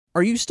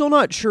Are you still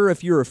not sure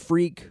if you're a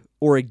freak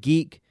or a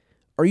geek?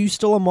 Are you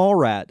still a mall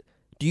rat?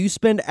 Do you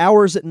spend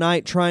hours at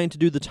night trying to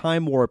do the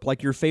time warp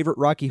like your favorite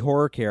Rocky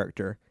Horror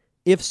character?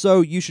 If so,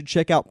 you should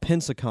check out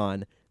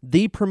Pensacon,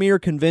 the premier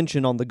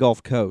convention on the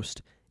Gulf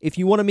Coast. If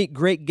you want to meet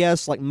great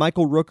guests like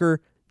Michael Rooker,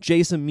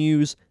 Jason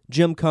Mewes,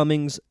 Jim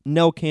Cummings,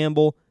 Nell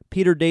Campbell,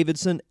 Peter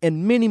Davidson,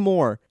 and many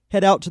more,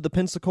 head out to the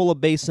Pensacola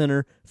Bay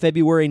Center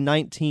February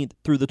 19th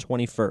through the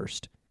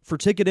 21st. For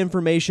ticket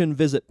information,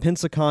 visit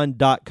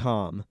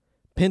Pensacon.com.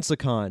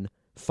 Pensacon,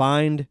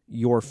 find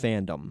your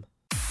fandom.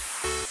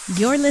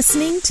 You're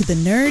listening to the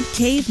Nerd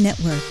Cave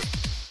Network.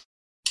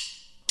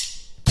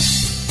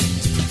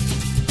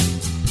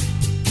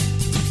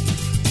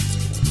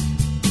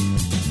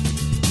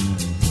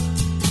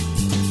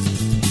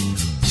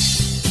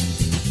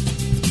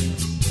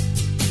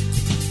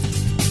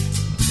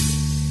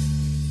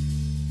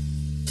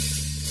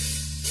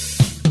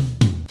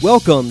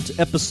 Welcome to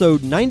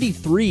episode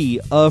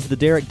 93 of the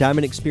Derek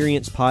Diamond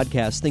Experience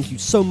podcast. Thank you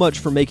so much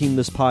for making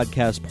this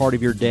podcast part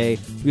of your day.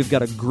 We've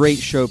got a great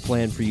show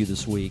planned for you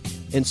this week.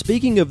 And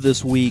speaking of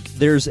this week,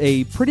 there's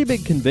a pretty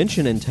big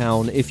convention in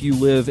town if you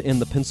live in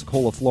the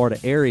Pensacola, Florida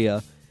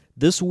area.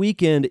 This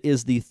weekend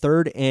is the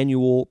third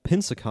annual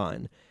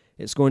Pensacon.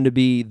 It's going to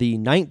be the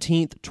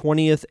 19th,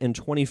 20th, and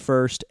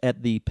 21st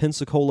at the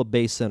Pensacola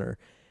Bay Center.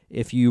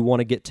 If you want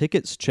to get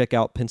tickets, check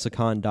out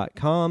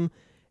Pensacon.com.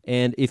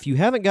 And if you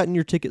haven't gotten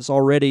your tickets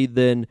already,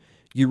 then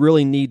you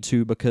really need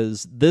to,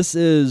 because this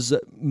is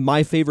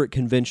my favorite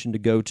convention to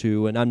go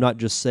to, and I'm not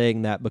just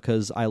saying that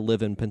because I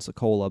live in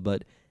Pensacola,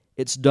 but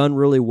it's done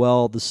really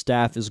well. The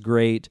staff is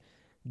great.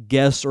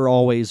 Guests are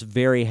always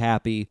very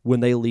happy when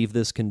they leave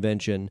this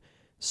convention.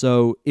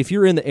 So if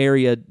you're in the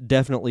area,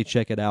 definitely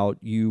check it out.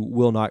 You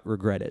will not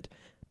regret it.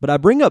 But I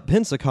bring up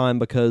Pensacon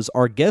because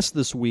our guest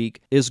this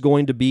week is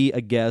going to be a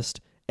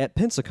guest at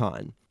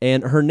Pensacon.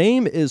 And her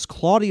name is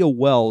Claudia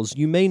Wells.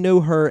 You may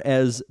know her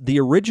as the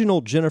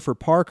original Jennifer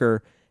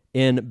Parker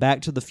in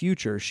Back to the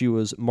Future. She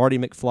was Marty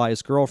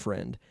McFly's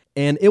girlfriend.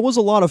 And it was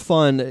a lot of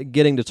fun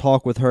getting to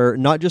talk with her,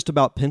 not just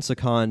about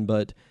Pensacon,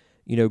 but,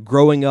 you know,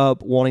 growing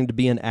up, wanting to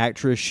be an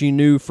actress. She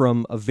knew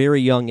from a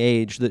very young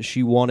age that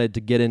she wanted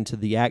to get into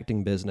the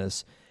acting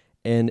business.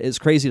 And it's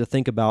crazy to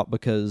think about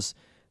because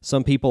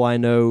some people I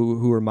know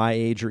who are my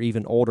age or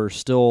even older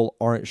still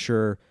aren't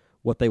sure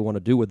what they want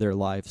to do with their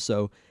life.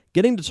 So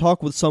getting to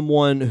talk with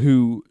someone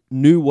who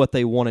knew what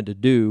they wanted to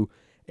do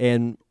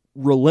and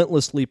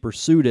relentlessly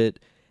pursued it,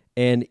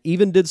 and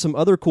even did some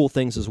other cool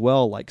things as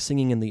well, like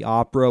singing in the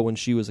opera when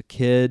she was a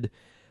kid.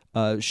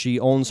 She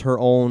owns her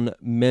own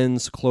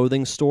men's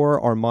clothing store,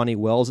 Armani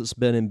Wells. It's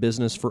been in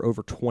business for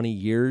over 20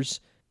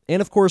 years.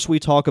 And of course, we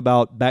talk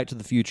about Back to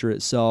the Future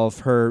itself,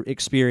 her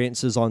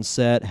experiences on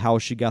set, how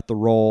she got the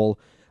role,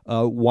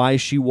 why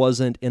she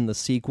wasn't in the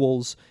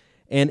sequels.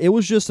 And it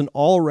was just an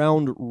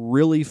all-around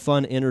really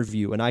fun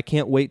interview, and I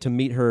can't wait to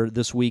meet her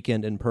this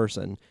weekend in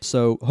person.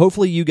 So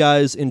hopefully you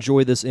guys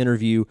enjoy this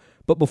interview.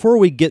 But before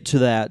we get to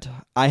that,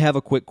 I have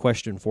a quick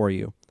question for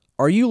you.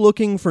 Are you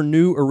looking for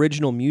new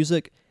original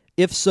music?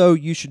 If so,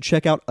 you should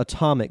check out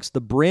Atomics,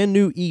 the brand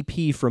new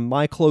EP from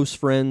my close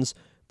friends,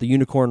 the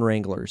Unicorn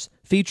Wranglers,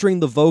 featuring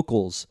the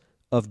vocals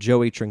of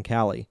Joey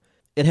Trincali.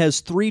 It has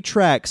 3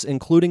 tracks,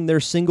 including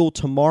their single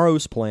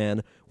Tomorrow's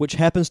Plan, which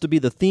happens to be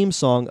the theme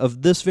song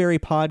of this very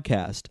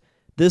podcast.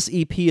 This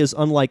EP is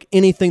unlike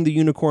anything the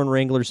Unicorn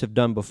Wranglers have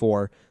done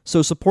before,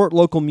 so support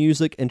local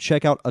music and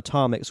check out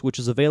Atomics, which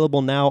is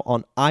available now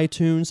on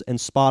iTunes and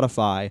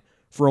Spotify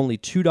for only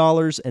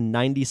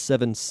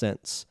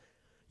 $2.97.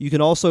 You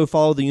can also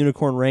follow the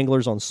Unicorn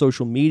Wranglers on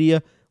social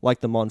media, like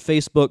them on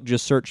Facebook,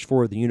 just search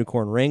for the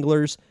Unicorn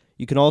Wranglers.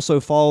 You can also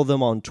follow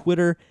them on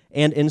Twitter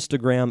and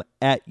Instagram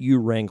at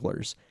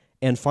UWranglers.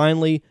 And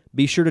finally,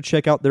 be sure to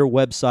check out their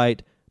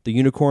website,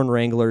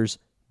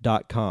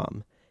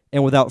 theunicornwranglers.com.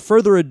 And without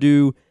further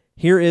ado,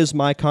 here is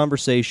my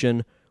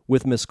conversation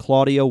with Miss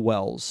Claudia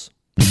Wells.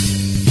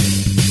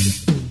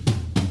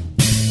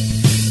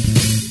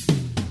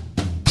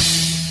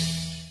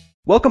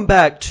 Welcome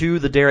back to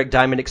the Derek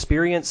Diamond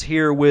Experience,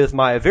 here with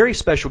my very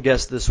special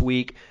guest this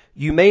week.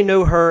 You may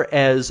know her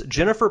as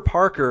Jennifer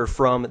Parker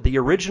from the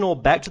original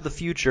Back to the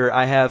Future.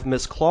 I have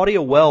Miss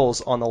Claudia Wells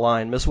on the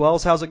line. Miss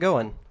Wells, how's it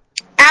going?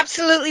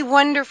 Absolutely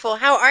wonderful.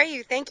 How are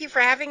you? Thank you for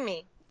having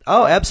me.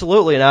 Oh,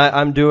 absolutely, and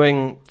I'm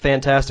doing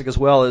fantastic as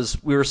well. As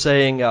we were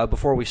saying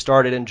before we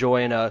started,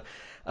 enjoying a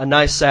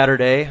nice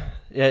Saturday.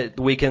 The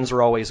weekends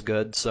are always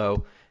good,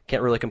 so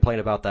can't really complain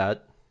about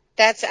that.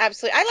 That's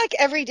absolutely. I like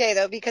every day,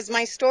 though, because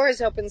my store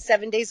is open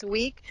 7 days a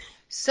week,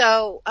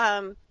 so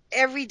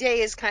every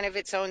day is kind of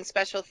its own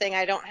special thing.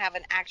 I don't have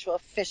an actual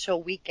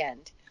official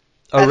weekend.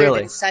 Oh, other really?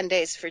 Than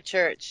Sundays for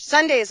church.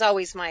 Sunday is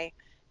always my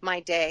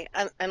day,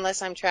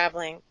 unless I'm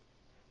traveling.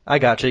 I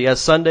gotcha.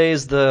 Yes,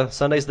 Sunday's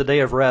the day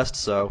of rest,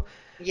 so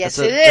yes,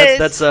 it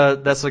is.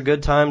 That's a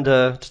good time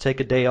to take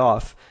a day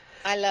off.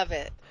 I love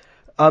it.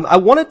 I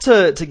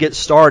wanted to get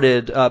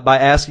started by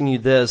asking you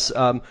this.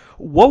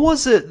 What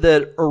was it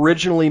that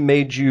originally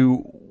made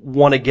you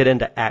want to get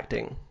into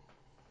acting?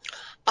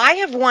 I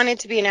have wanted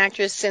to be an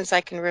actress since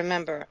I can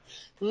remember.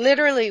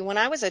 Literally, when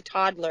I was a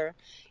toddler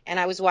and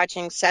I was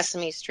watching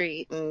Sesame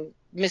Street and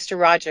Mr.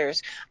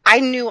 Rogers, I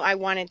knew I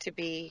wanted to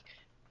be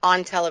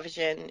on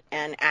television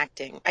and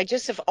acting. I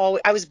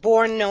was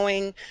born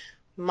knowing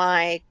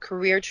my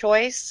career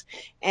choice.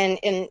 And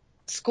in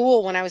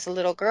school, when I was a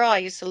little girl, I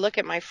used to look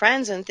at my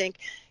friends and think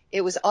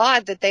it was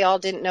odd that they all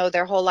didn't know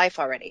their whole life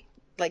already.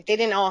 Like they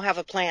didn't all have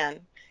a plan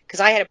because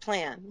I had a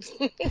plan.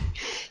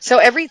 So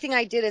everything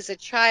I did as a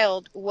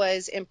child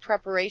was in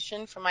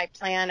preparation for my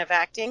plan of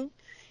acting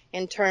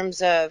in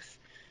terms of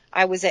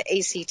I was at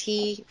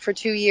ACT for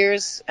 2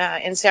 years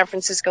in San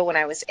Francisco when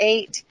I was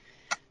 8.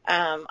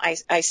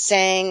 I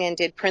sang and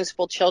did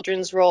principal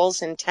children's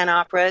roles in 10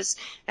 operas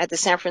at the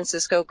San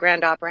Francisco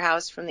Grand Opera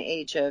House from the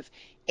age of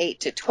 8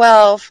 to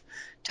 12.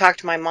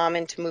 Talked my mom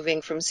into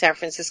moving from San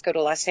Francisco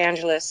to Los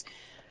Angeles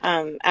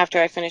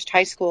after I finished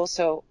high school.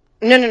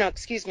 No,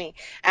 excuse me.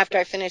 After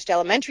I finished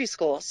elementary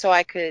school, so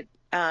I could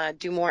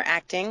do more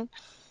acting.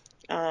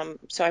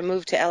 So I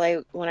moved to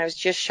LA when I was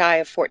just shy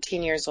of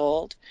 14 years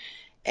old.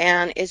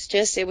 And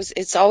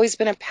it's always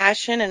been a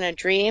passion and a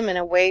dream and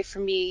a way for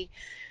me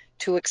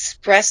to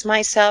express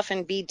myself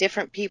and be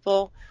different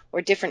people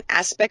or different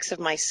aspects of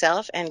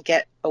myself and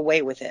get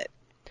away with it.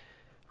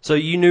 So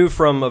you knew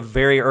from a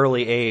very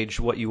early age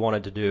what you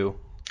wanted to do.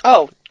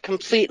 Oh,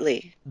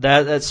 completely.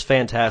 That's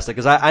fantastic,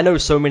 because I know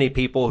so many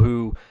people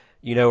who,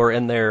 are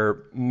in their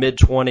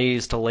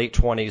mid-20s to late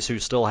 20s who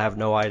still have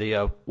no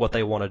idea what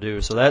they want to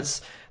do. So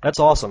that's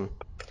awesome.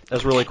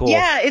 That's really cool.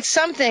 Yeah, it's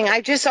something.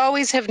 I just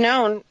always have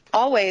known,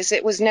 always.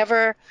 It was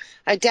never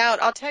a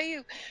doubt. I'll tell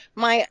you,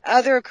 my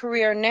other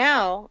career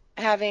now,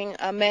 having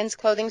a men's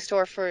clothing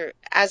store for,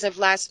 as of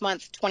last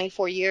month,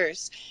 24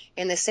 years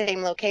in the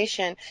same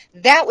location,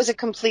 that was a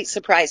complete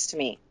surprise to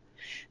me.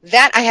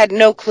 That I had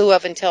no clue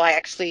of until I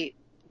actually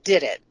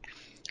did it.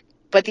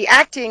 But the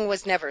acting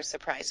was never a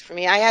surprise for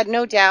me. I had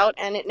no doubt,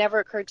 and it never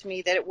occurred to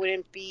me that it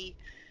wouldn't be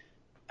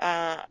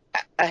a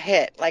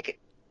hit. Like,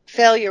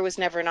 failure was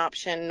never an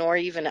option, nor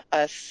even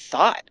a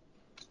thought.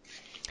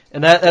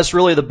 And that's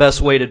really the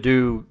best way to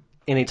do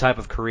any type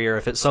of career.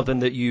 If it's something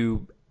that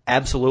you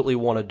absolutely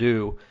want to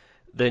do,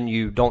 then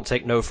you don't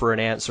take no for an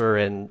answer,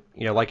 and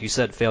like you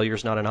said,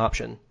 failure's not an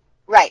option.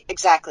 Right,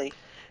 exactly.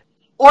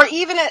 Or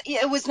even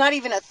it was not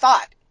even a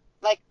thought,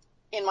 like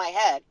in my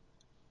head.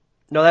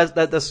 No,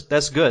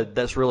 that's good.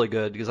 That's really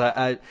good, because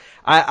I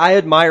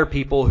admire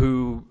people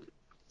who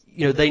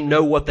they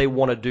know what they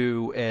want to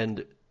do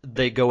and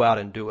they go out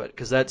and do it,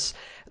 because that's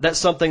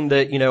something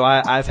that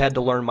I've had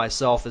to learn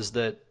myself, is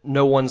that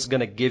no one's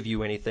going to give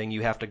you anything.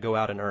 You have to go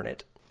out and earn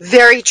it.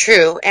 Very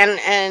true.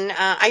 And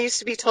I used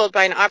to be told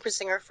by an opera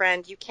singer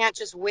friend, you can't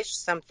just wish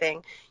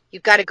something,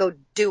 you've got to go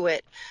do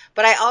it.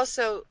 But I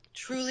also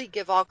truly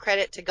give all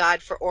credit to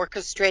God for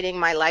orchestrating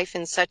my life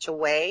in such a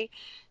way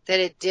that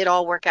it did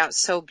all work out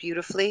so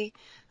beautifully,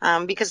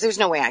 because there's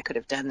no way I could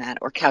have done that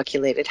or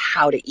calculated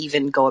how to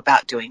even go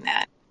about doing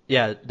that.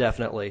 Yeah,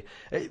 definitely.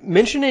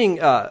 Mentioning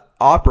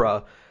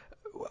opera,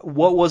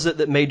 what was it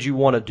that made you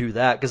want to do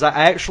that? Because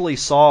I actually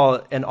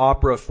saw an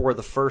opera for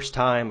the first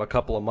time a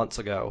couple of months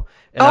ago.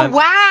 And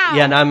wow!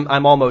 Yeah, and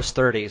I'm almost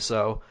 30,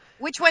 so.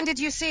 Which one did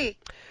you see?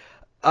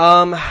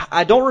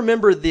 I don't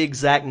remember the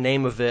exact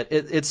name of it.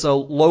 It's a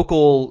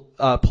local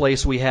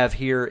place we have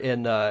here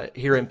in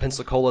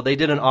Pensacola. They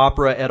did an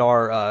opera at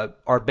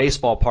our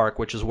baseball park,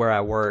 which is where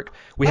I work.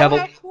 We have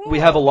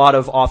a lot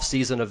of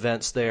off-season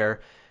events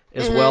there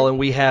as well, and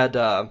we had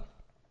a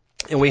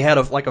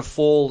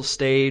full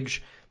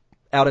stage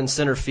out in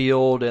center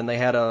field, and they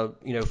had a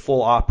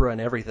full opera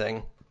and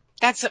everything.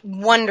 That's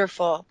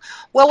wonderful.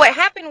 Well, what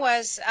happened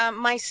was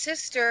my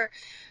sister.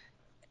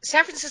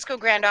 San Francisco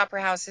Grand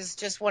Opera House is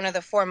just one of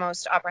the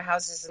foremost opera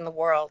houses in the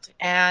world.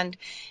 And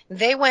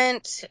they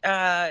went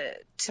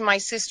to my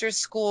sister's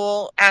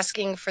school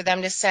asking for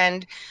them to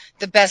send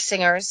the best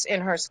singers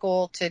in her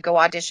school to go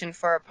audition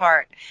for a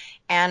part.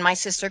 And my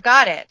sister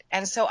got it.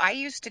 And so I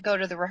used to go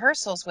to the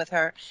rehearsals with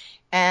her.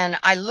 And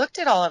I looked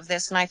at all of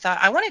this and I thought,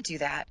 I want to do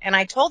that. And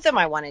I told them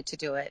I wanted to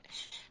do it.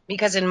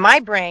 Because in my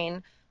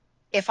brain,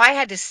 if I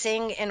had to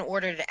sing in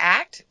order to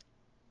act,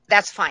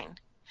 that's fine.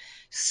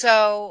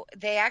 So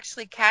they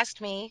actually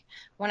cast me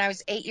when I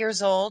was 8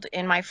 years old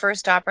in my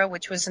first opera,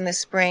 which was in the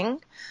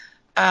spring.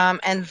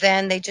 And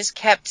then they just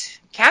kept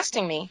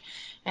casting me.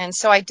 And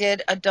so I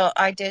did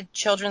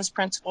children's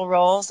principal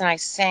roles, and I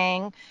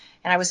sang,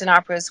 and I was in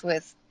operas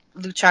with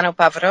Luciano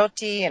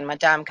Pavarotti and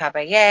Madame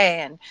Caballé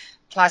and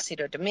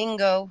Placido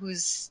Domingo,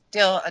 who's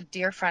still a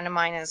dear friend of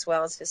mine, as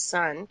well as his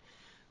son.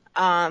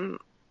 And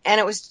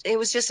it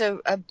was just the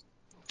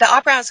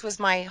opera house was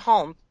my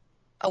home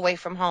away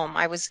from home.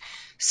 I was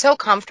so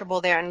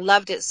comfortable there and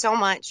loved it so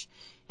much.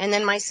 And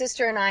then my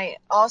sister and I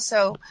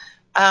also,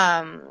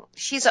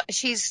 she's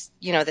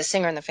the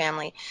singer in the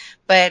family,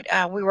 but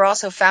we were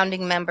also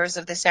founding members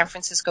of the San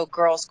Francisco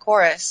Girls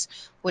Chorus,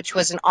 which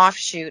was an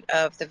offshoot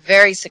of the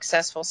very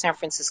successful San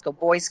Francisco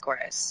Boys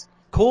Chorus.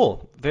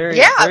 Cool. Very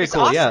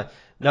cool. Awesome. Yeah.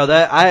 No,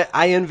 that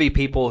I envy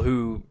people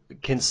who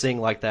can sing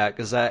like that,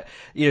 because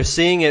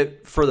seeing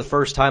it for the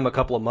first time a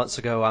couple of months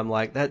ago, I'm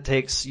like, that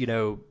takes,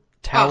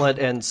 talent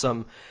and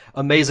some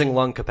amazing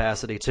lung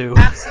capacity too.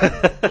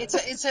 Absolutely.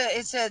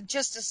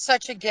 It's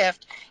such a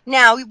gift.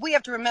 Now, we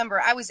have to remember,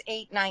 I was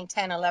 8, 9,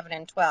 10, 11,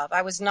 and 12.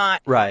 I was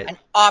not Right. an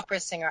opera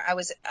singer. I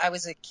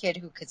was a kid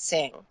who could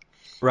sing.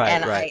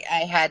 And Right. I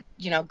had,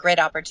 great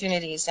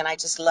opportunities, and I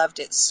just loved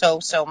it so,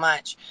 so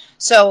much.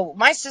 So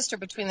my sister,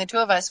 between the two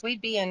of us,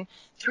 we'd be in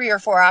 3 or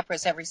 4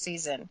 operas every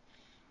season,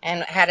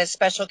 and had a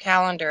special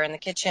calendar in the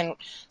kitchen,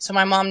 so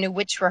my mom knew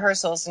which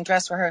rehearsals and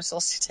dress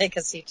rehearsals to take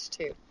us each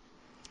to.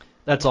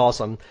 That's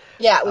awesome.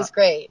 Yeah, it was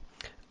great.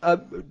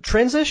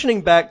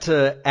 Transitioning back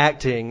to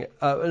acting,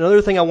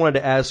 another thing I wanted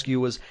to ask you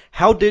was,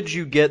 how did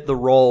you get the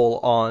role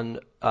on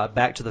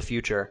Back to the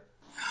Future?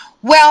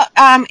 Well,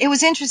 it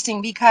was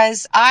interesting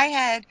because I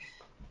had,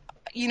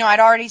 I'd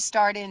already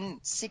starred in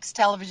 6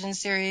 television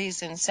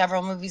series and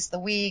several movies of the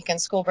week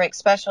and school break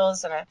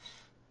specials and a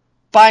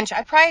bunch.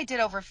 I probably did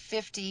over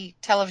 50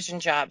 television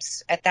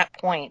jobs at that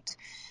point.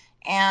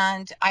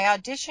 And I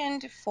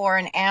auditioned for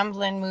an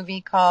Amblin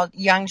movie called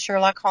Young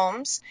Sherlock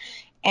Holmes.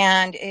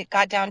 And it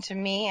got down to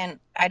me, and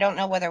I don't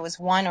know whether it was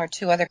 1 or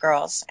 2 other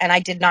girls, and I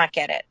did not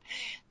get it.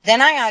 Then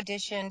I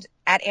auditioned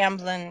at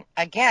Amblin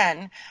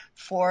again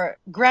for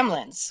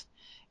Gremlins,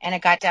 and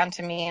it got down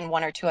to me and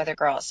 1 or 2 other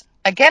girls.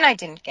 Again, I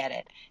didn't get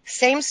it.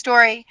 Same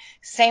story,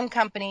 same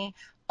company,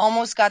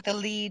 almost got the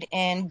lead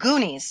in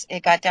Goonies.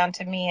 It got down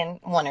to me and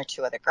 1 or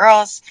 2 other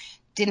girls.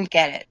 Didn't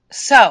get it.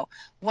 So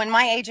when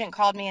my agent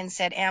called me and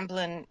said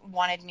Amblin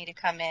wanted me to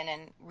come in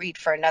and read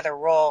for another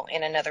role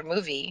in another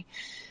movie,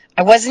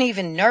 I wasn't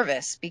even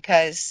nervous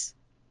because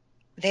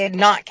they had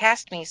not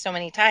cast me so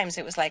many times.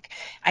 It was like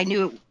I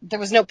knew there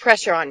was no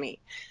pressure on me.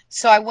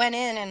 So I went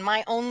in, and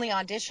my only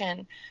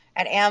audition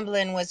at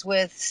Amblin was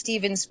with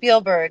Steven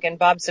Spielberg and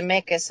Bob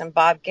Zemeckis and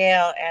Bob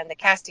Gale and the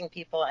casting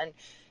people and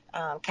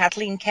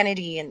Kathleen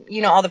Kennedy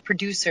and, all the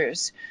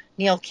producers,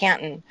 Neil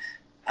Canton.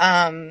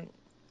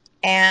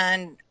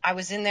 And I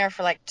was in there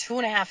for like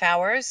 2.5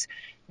 hours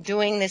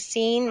doing the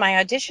scene. My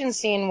audition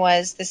scene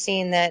was the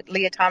scene that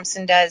Leah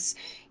Thompson does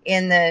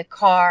in the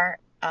car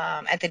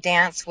at the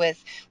dance when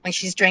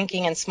she's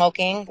drinking and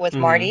smoking with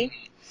Marty.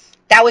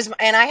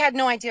 And I had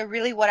no idea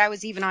really what I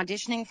was even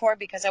auditioning for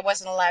because I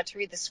wasn't allowed to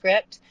read the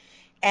script.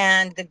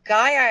 And the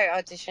guy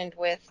I auditioned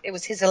with, it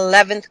was his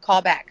 11th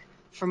callback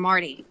for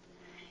Marty.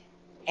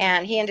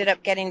 And he ended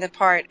up getting the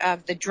part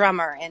of the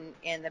drummer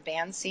in the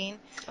band scene.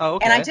 Oh,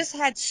 okay. And I just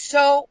had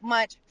so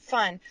much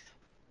fun.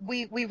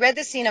 We read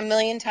the scene a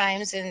million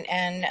times,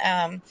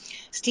 and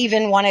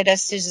Stephen wanted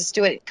us to just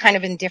do it kind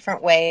of in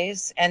different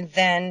ways. And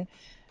then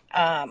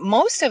a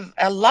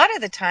lot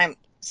of the time,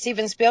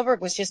 Steven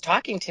Spielberg was just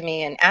talking to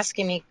me and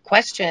asking me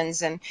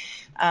questions. And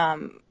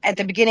at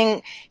the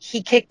beginning,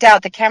 he kicked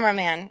out the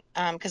cameraman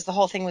because the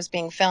whole thing was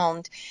being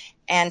filmed,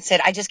 and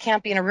said, I just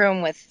can't be in a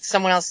room with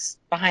someone else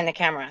behind the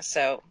camera.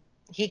 So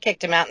he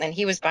kicked him out, and then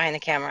he was behind the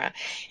camera.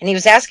 And he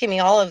was asking me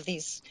all of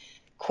these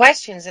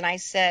questions, and I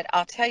said,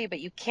 I'll tell you,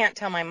 but you can't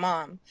tell my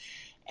mom.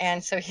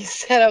 And so he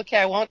said, okay,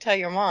 I won't tell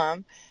your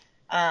mom.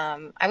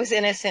 I was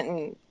innocent,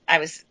 and I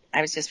was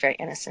just very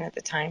innocent at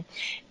the time.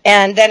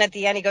 And then at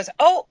the end he goes,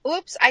 oh,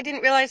 oops, I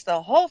didn't realize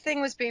the whole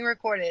thing was being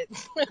recorded.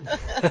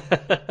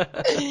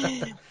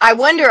 I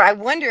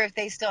wonder if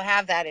they still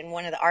have that in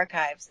one of the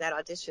archives, that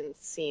audition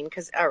scene,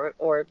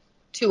 or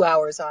 2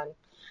 hours on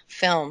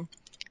film.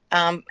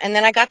 And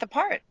then I got the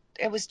part.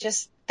 It was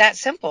just that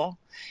simple.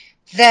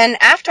 Then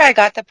after I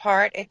got the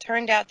part, it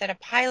turned out that a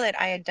pilot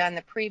I had done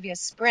the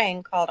previous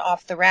spring called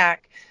Off the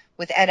Rack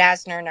with Ed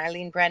Asner and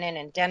Eileen Brennan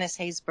and Dennis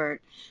Haysbert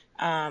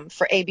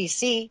for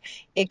ABC,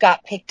 it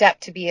got picked up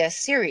to be a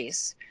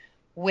series,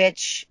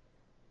 which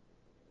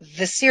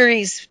the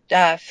series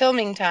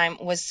filming time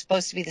was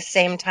supposed to be the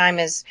same time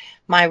as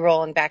my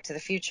role in Back to the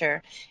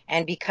Future.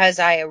 And because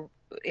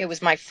it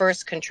was my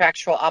first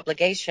contractual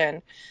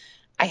obligation,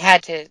 I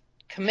had to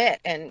commit,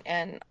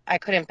 and I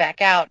couldn't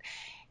back out.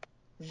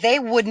 They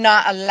would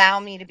not allow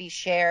me to be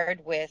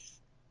shared with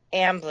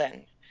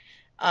Amblin,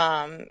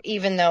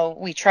 even though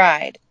we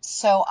tried.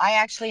 So I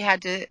actually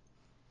had to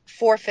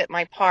forfeit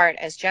my part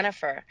as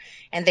Jennifer,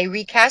 and they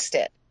recast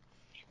it.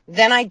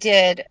 Then I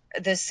did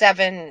the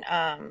 7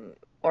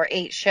 or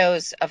 8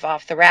 shows of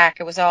Off the Rack.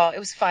 It was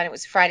fun. It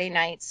was Friday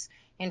nights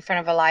in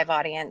front of a live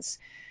audience.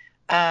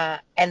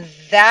 And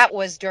that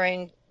was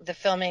during the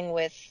filming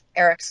with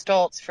Eric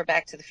Stoltz for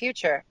Back to the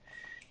Future.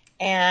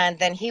 And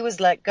then he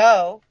was let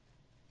go.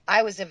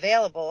 I was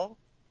available.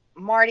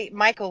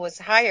 Michael was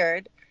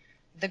hired.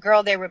 The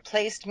girl they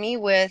replaced me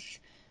with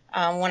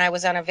when I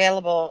was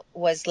unavailable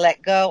was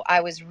let go.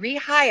 I was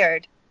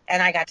rehired,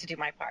 and I got to do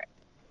my part.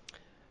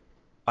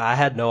 I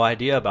had no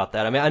idea about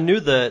that. I mean, I knew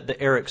the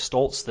Eric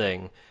Stoltz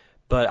thing,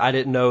 but I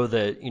didn't know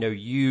that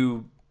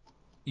you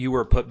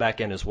were put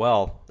back in as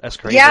well. That's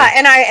crazy. Yeah,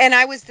 and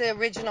I was the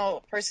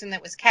original person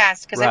that was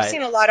cast, because Right. I've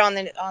seen a lot on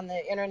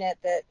the internet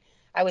that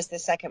I was the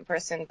second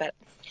person, but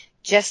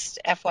just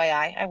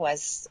FYI, I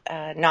was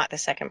not the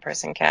second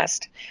person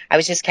cast. I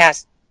was just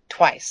cast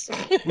twice.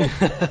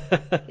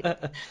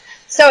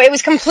 So it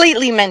was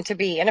completely meant to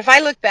be. And if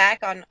I look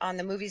back on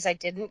the movies I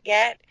didn't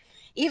get,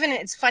 even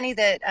it's funny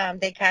that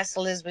they cast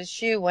Elizabeth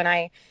Shue when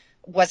I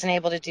wasn't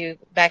able to do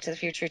Back to the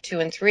Future 2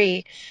 and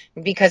 3,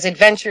 because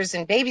Adventures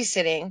in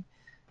Babysitting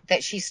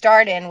that she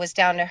starred in was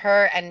down to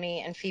her and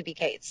me and Phoebe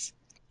Cates.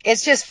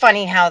 It's just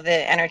funny how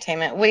the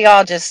entertainment, we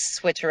all just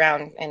switch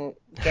around and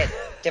get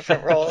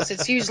different roles.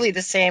 It's usually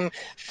the same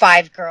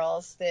 5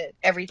 girls that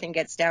everything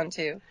gets down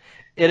to.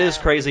 It is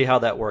crazy how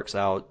that works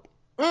out.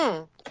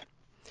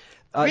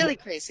 Really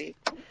crazy.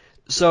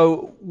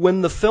 So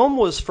when the film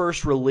was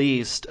first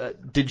released,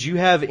 did you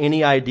have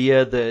any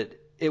idea that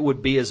it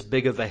would be as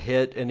big of a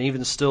hit? And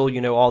even still,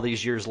 all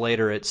these years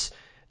later, it's,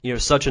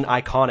 such an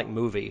iconic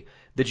movie.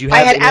 Did you have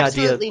I had any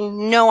absolutely idea?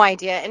 no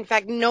idea. In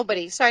fact,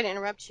 nobody, sorry to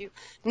interrupt you,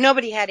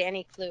 nobody had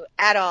any clue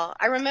at all.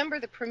 I remember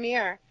the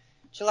premiere,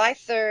 July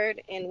 3rd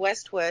in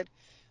Westwood,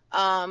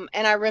 and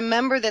I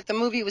remember that the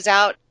movie was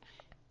out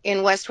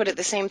in Westwood at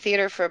the same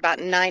theater for about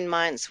 9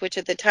 months, which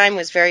at the time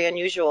was very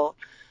unusual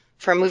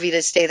for a movie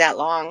to stay that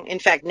long. In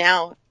fact,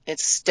 now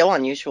it's still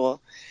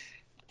unusual.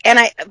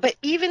 But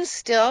even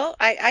still,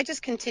 I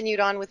just continued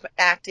on with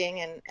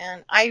acting,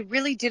 and I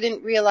really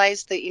didn't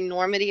realize the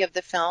enormity of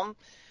the film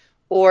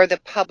or the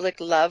public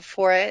love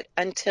for it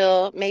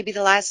until maybe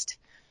the last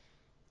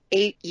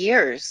 8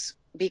 years,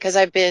 because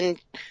I've been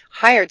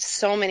hired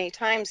so many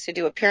times to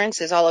do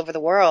appearances all over the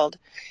world.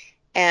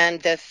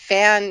 And the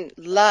fan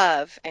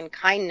love and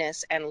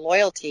kindness and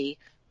loyalty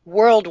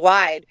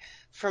worldwide,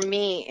 for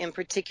me in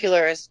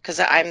particular,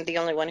 because I'm the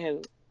only one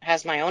who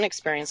has my own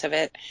experience of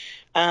it,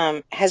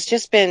 has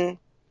just been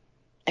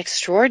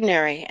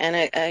extraordinary and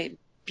a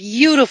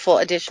beautiful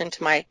addition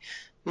to my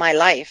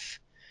life.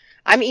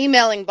 I'm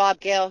emailing Bob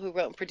Gale, who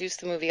wrote and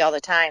produced the movie, all the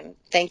time,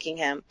 thanking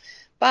him.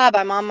 Bob,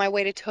 I'm on my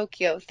way to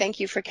Tokyo. Thank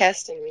you for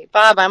casting me.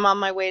 Bob, I'm on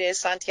my way to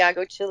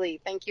Santiago, Chile.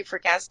 Thank you for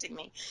casting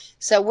me.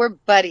 So we're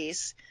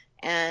buddies,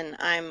 and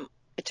I'm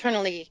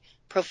eternally,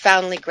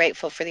 profoundly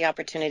grateful for the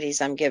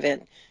opportunities I'm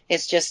given.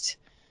 It's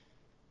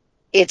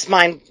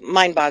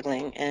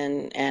mind-boggling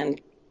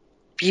and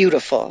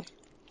beautiful.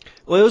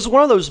 Well, it was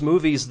one of those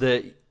movies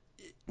that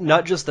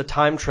not just the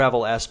time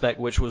travel aspect,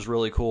 which was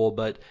really cool,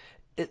 but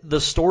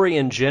the story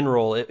in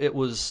general, it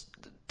was,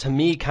 to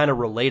me, kind of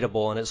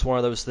relatable. And it's one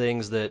of those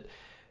things that,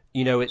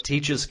 it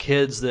teaches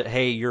kids that,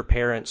 hey, your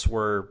parents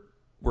were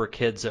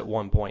kids at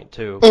one point,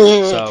 too.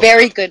 So,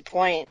 Very good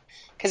point,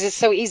 because it's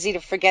so easy to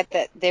forget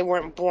that they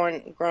weren't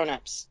born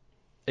grown-ups.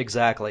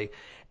 Exactly.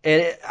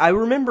 And I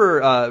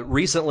remember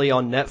recently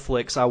on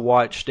Netflix, I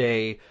watched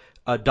a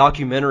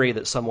documentary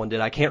that someone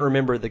did. I can't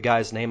remember the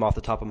guy's name off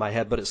the top of my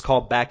head, but it's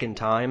called Back in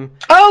Time.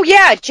 Oh,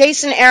 yeah,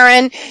 Jason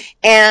Aaron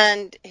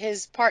and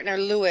his partner,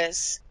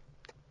 Lewis.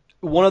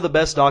 One of the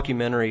best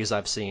documentaries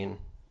I've seen.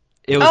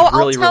 It was I'll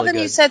really, tell really them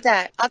good. you said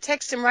that. I'll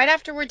text him right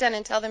after we're done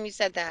and tell them you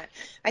said that.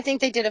 I think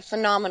they did a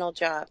phenomenal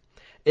job.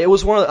 It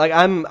was one of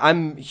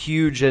I'm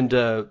huge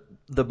into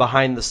the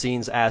behind the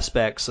scenes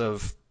aspects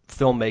of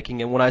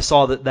filmmaking, and when I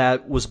saw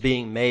that was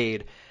being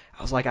made,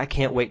 I was like, I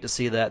can't wait to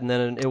see that. And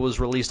then it was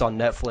released on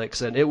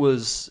Netflix, and it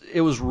was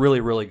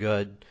really, really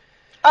good.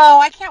 Oh,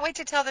 I can't wait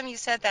to tell them you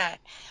said that.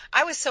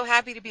 I was so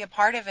happy to be a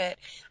part of it.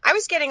 I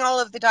was getting all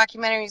of the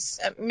documentaries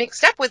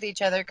mixed up with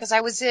each other because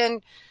I was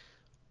in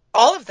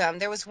all of them.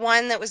 There was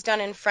one that was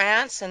done in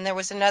France, and there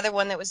was another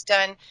one that was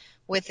done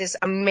with this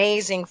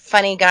amazing,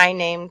 funny guy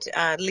named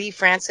Lee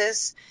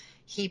Francis.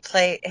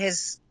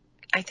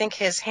 I think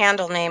his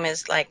handle name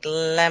is like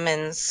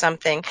Lemon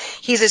something.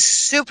 He's a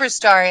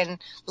superstar in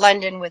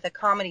London with a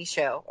comedy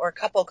show or a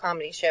couple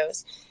comedy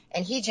shows,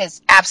 and he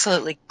just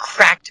absolutely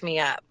cracked me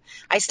up.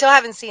 I still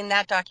haven't seen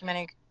that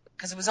documentary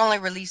because it was only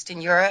released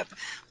in Europe,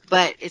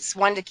 but it's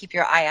one to keep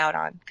your eye out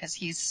on because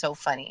he's so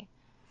funny.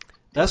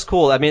 That's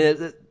cool. I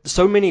mean,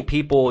 so many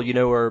people,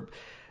 are,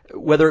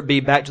 whether it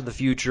be Back to the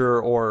Future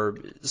or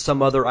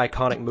some other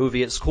iconic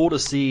movie, it's cool to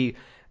see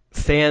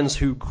fans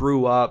who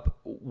grew up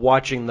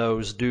watching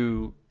those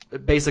do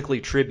basically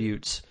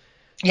tributes.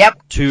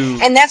 Yep. To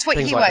and that's what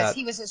things he like was. that.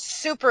 He was a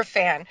super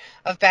fan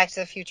of Back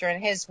to the Future,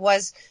 and his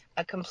was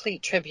a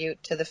complete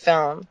tribute to the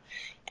film.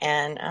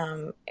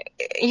 And,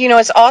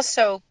 it's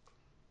also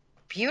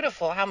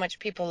beautiful how much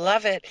people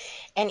love it.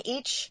 And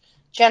each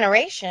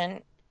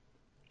generation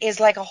is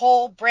like a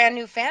whole brand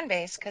new fan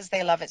base because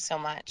they love it so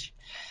much.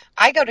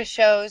 I go to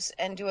shows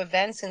and do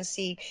events and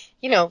see,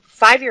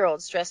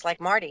 5-year-olds dressed like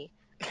Marty.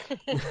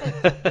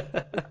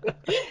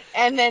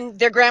 And then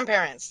their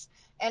grandparents.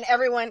 And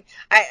everyone,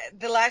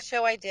 the last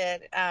show I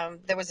did,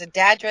 there was a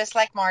dad dressed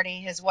like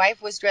Marty, his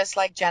wife was dressed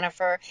like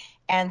Jennifer,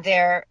 and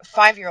their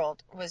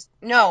 5-year-old their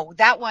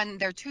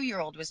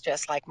 2-year-old was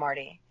dressed like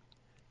Marty.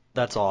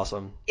 That's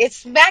awesome.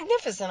 It's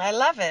magnificent. I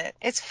love it.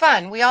 It's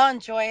fun. We all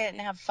enjoy it and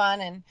have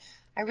fun, and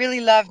I really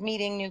love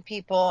meeting new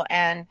people,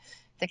 and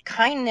the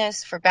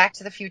kindness for Back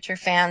to the Future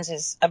fans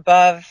is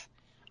above,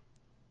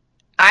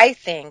 I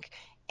think,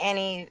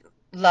 any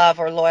love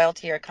or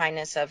loyalty or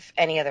kindness of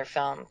any other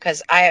film,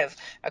 because I have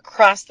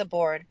across the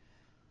board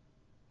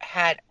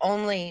had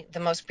only the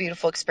most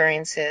beautiful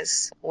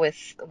experiences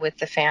with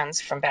the fans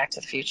from Back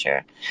to the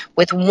Future,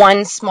 with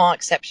one small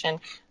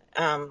exception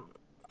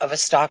of a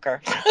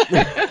stalker.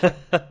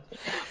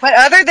 But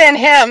other than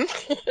him,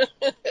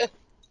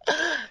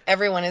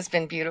 everyone has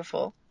been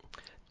beautiful.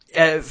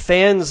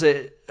 Fans,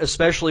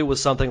 especially with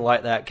something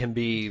like that, can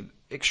be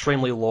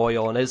extremely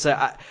loyal,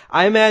 and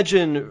I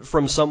imagine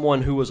from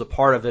someone who was a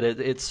part of it,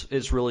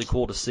 it's really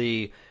cool to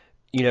see,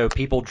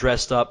 people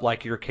dressed up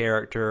like your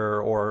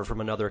character or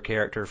from another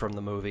character from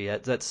the movie.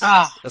 That's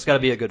got to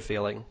be a good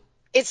feeling.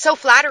 It's so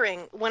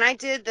flattering. When I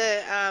did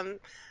the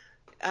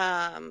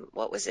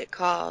what was it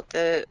called?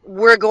 The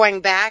We're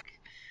Going Back.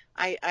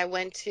 I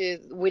went to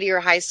Whittier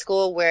High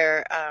School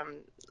where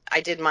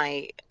I did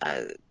my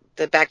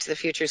the Back to the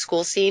Future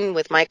school scene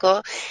with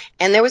Michael,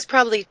 and there was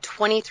probably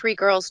 23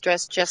 girls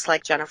dressed just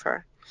like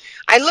Jennifer.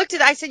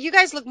 I said, you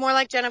guys look more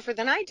like Jennifer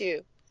than I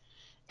do.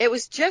 It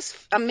was just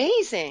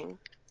amazing.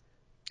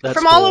 That's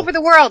From cool. all over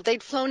the world.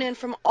 They'd flown in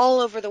from all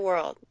over the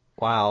world.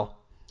 Wow.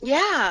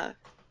 Yeah.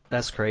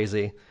 That's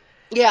crazy.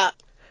 Yeah.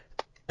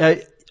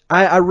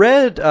 I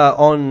read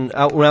when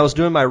I was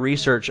doing my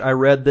research, I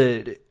read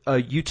that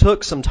you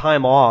took some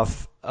time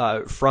off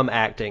from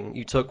acting.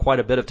 You took quite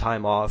a bit of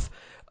time off.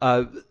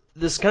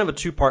 This is kind of a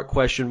two-part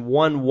question.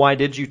 One, why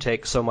did you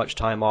take so much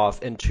time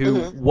off? And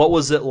two, what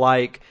was it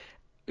like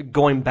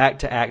going back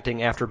to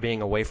acting after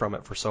being away from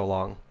it for so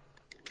long?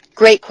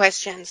 Great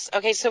questions.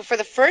 Okay, so for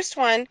the first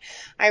one,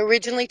 I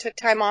originally took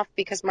time off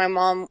because my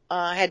mom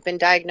had been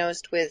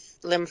diagnosed with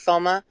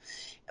lymphoma,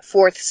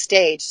 4th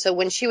stage. So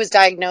when she was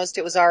diagnosed,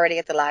 it was already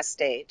at the last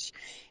stage.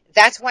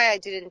 That's why I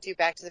didn't do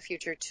Back to the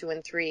Future 2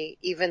 and 3,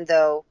 even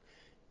though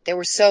they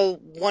were so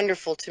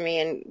wonderful to me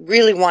and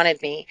really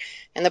wanted me.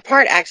 And the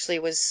part actually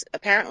was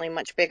apparently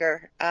much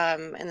bigger,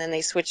 and then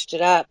they switched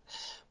it up.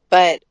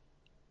 But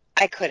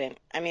I couldn't.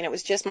 I mean, it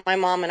was just my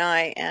mom and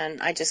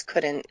I just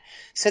couldn't.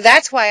 So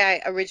that's why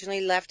I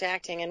originally left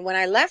acting. And when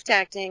I left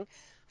acting,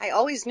 I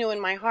always knew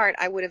in my heart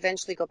I would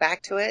eventually go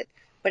back to it,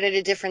 but at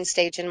a different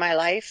stage in my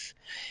life.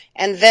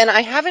 And then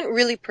I haven't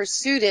really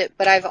pursued it,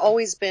 but I've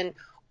always been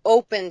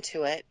open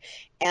to it.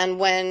 And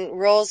when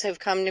roles have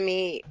come to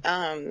me,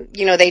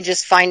 they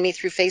just find me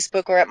through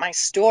Facebook or at my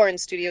store in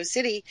Studio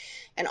City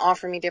and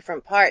offer me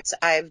different parts.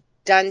 I've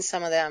done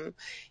some of them.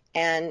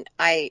 And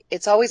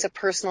it's always a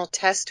personal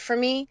test for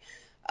me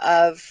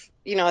of,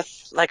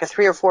 like a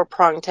 3 or 4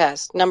 prong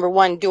test. Number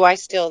one, do I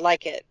still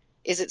like it?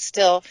 Is it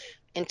still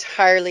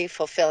entirely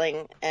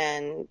fulfilling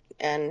and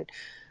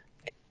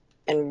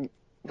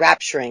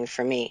rapturing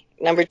for me?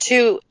 Number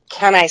two,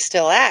 can I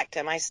still act?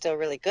 Am I still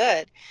really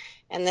good?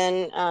 And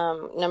then,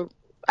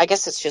 I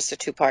guess it's just a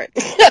 2-part.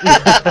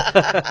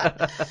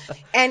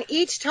 And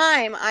each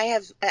time I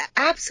have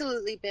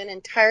absolutely been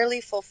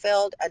entirely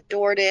fulfilled,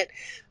 adored it.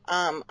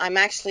 I'm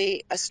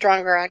actually a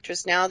stronger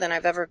actress now than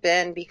I've ever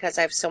been because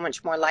I have so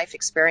much more life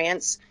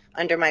experience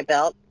under my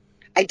belt.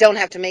 I don't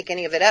have to make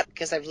any of it up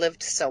because I've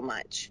lived so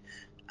much.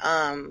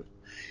 And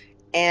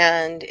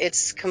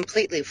it's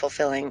completely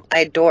fulfilling. I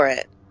adore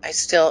it. I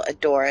still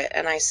adore it.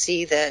 And I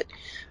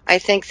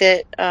think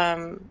that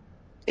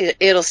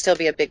it'll still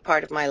be a big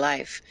part of my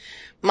life.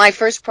 My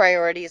first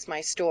priority is my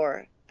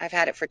store. I've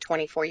had it for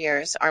 24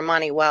 years,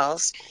 Claudia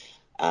Wells,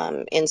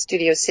 in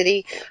Studio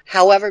City.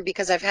 However,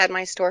 because I've had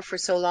my store for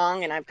so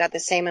long and I've got the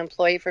same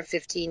employee for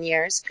 15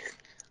 years,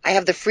 I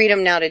have the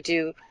freedom now to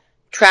do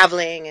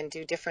traveling and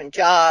do different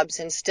jobs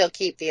and still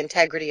keep the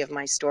integrity of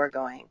my store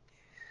going,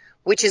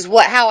 which is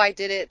how I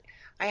did it.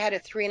 I had a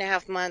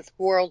 3.5-month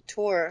world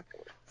tour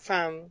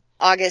from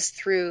August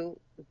through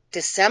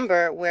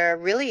December where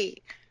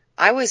really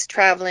I was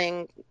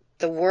traveling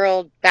the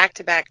world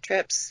back-to-back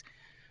trips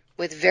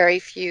with very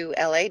few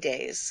LA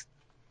days.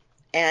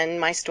 And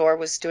my store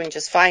was doing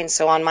just fine.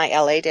 So on my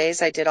LA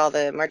days, I did all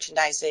the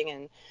merchandising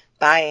and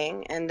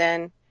buying. And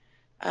then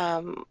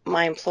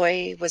my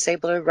employee was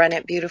able to run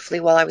it beautifully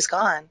while I was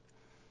gone.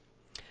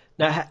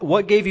 Now,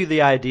 what gave you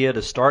the idea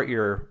to start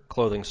your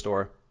clothing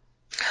store?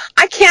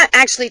 I can't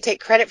actually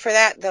take credit for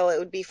that, though it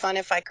would be fun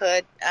if I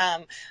could.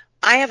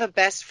 I have a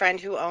best friend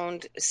who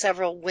owned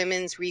several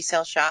women's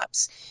resale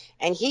shops,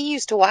 and he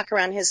used to walk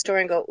around his store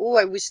and go, "Ooh,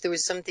 I wish there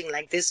was something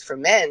like this for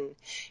men."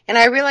 And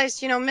I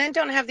realized, men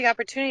don't have the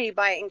opportunity to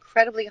buy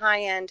incredibly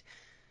high-end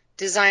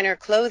designer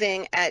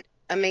clothing at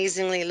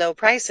amazingly low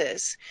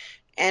prices.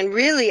 And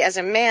really, as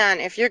a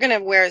man, if you're going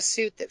to wear a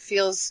suit that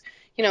feels,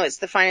 it's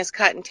the finest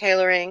cut and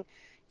tailoring,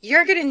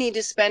 you're going to need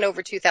to spend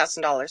over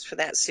 $2,000 for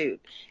that suit.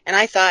 And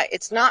I thought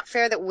it's not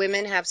fair that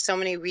women have so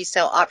many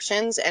resale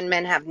options and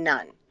men have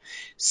none.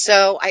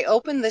 So I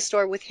opened the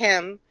store with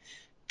him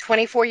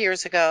 24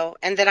 years ago,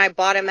 and then I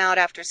bought him out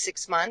after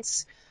 6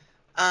 months,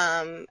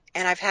 and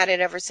I've had it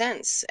ever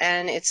since.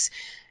 And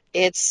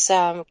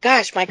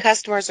gosh, my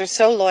customers are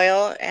so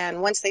loyal,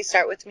 and once they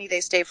start with me, they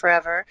stay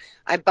forever.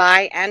 I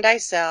buy and I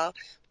sell,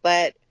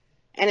 and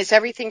it's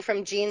everything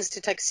from jeans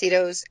to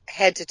tuxedos,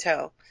 head to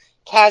toe,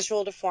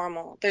 casual to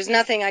formal. There's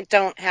nothing I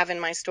don't have in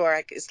my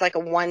store. It's like a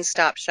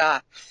one-stop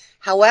shop.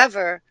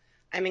 However,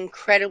 I'm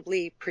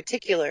incredibly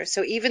particular.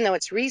 So even though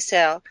it's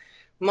resale,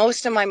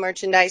 most of my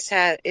merchandise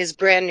is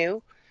brand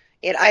new.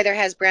 It either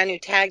has brand new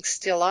tags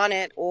still on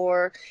it,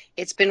 or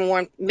it's been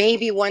worn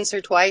maybe once or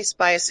twice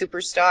by a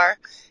superstar.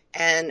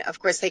 And of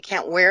course, they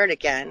can't wear it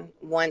again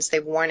once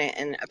they've worn it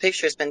and a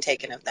picture has been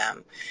taken of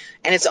them.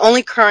 And it's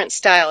only current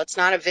style. It's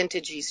not a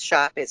vintagey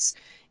shop.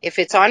 If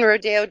it's on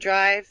Rodeo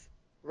Drive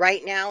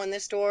right now in the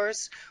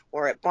stores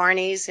or at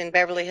Barney's in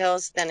Beverly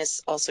Hills, then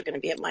it's also going to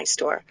be at my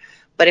store.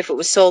 But if it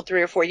was sold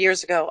 3 or 4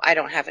 years ago, I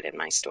don't have it in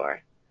my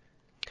store.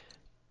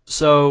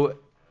 So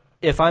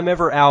if I'm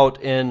ever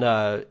out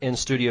in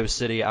Studio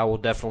City, I will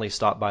definitely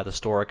stop by the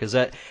store because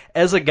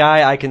as a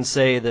guy, I can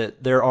say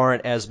that there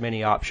aren't as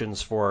many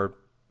options for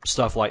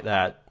stuff like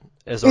that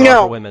as there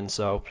are for women.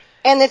 So,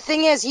 and the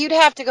thing is, you'd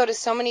have to go to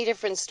so many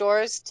different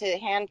stores to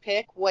hand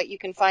pick what you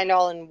can find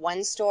all in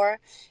one store.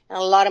 And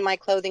a lot of my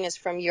clothing is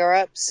from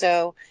Europe,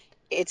 so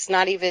it's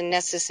not even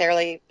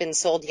necessarily been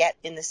sold yet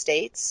in the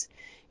States.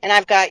 And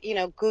I've got,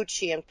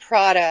 Gucci and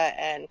Prada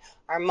and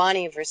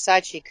Armani,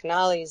 Versace,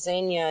 Canali,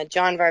 Zegna,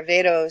 John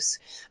Varvatos,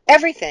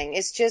 everything.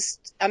 It's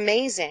just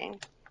amazing.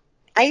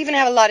 I even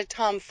have a lot of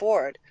Tom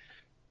Ford.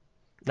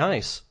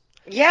 Nice.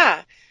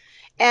 Yeah.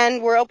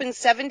 And we're open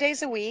 7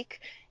 days a week.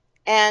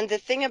 And the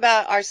thing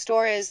about our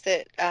store is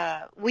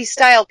that we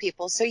style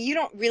people, so you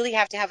don't really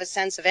have to have a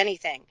sense of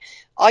anything.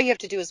 All you have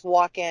to do is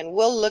walk in.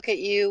 We'll look at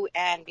you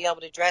and be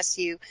able to dress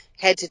you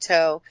head to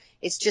toe.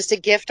 It's just a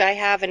gift I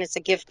have, and it's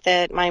a gift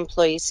that my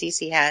employee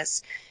Cece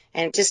has.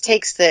 And it just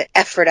takes the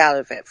effort out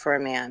of it for a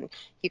man.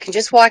 You can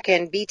just walk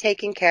in, be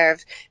taken care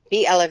of,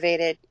 be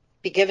elevated,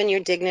 be given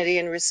your dignity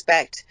and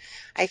respect.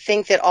 I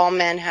think that all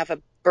men have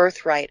a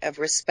birthright of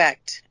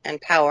respect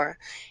and power,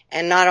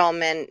 and not all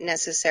men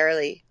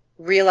necessarily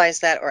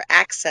realize that or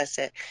access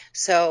it.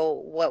 So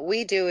what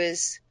we do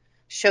is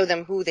show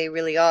them who they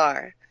really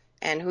are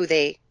and who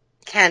they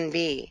can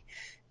be.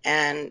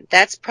 And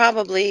that's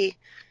probably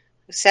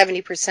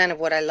 70% of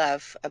what I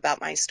love about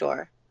my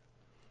store.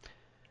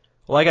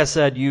 Well, like I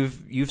said,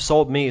 you've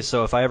sold me,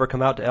 so if I ever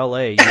come out to LA,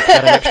 you've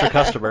got an extra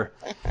customer.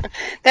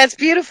 That's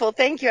beautiful.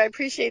 Thank you. I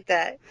appreciate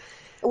that.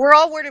 We're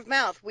all word of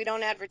mouth. We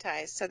don't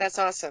advertise, so that's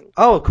awesome.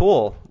 Oh,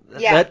 cool.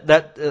 Yeah.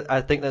 That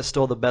I think that's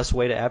still the best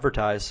way to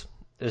advertise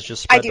is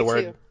just spread the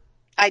word.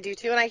 I do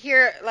too. And I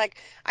hear,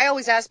 I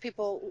always ask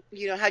people,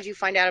 how'd you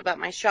find out about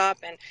my shop?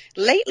 And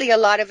lately a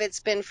lot of it's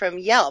been from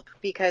Yelp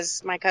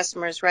because my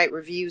customers write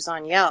reviews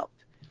on Yelp.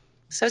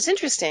 So it's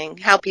interesting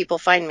how people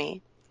find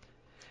me.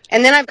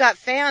 And then I've got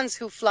fans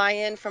who fly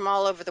in from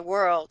all over the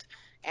world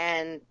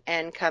and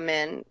come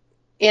in.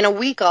 In a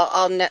week,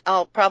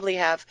 I'll probably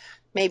have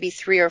maybe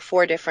 3 or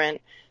 4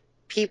 different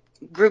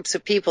groups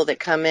of people that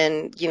come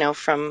in,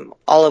 from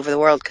all over the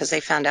world because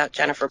they found out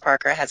Jennifer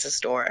Parker has a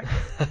store.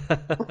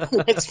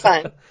 It's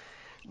fun.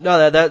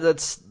 No,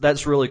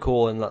 that's really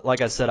cool, and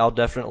like I said, I'd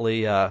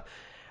definitely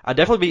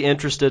be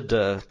interested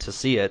to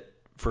see it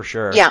for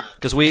sure. Yeah.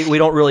 Because we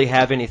don't really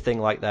have anything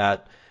like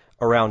that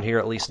around here,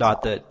 at least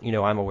not that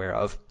I'm aware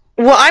of.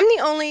 Well, I'm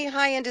the only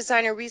high-end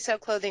designer resale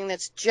clothing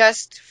that's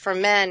just for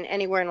men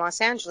anywhere in Los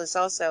Angeles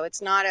also.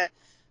 It's not a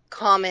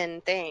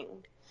common thing.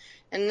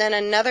 And then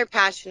another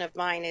passion of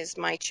mine is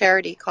my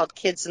charity called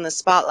Kids in the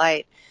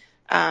Spotlight.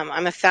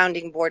 I'm a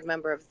founding board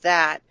member of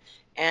that,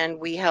 and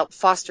we help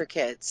foster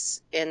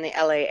kids in the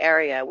LA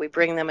area. We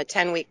bring them a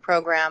 10-week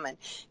program and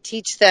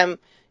teach them,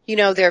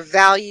 their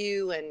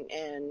value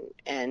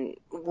and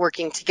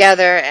working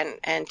together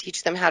and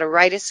teach them how to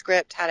write a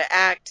script, how to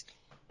act.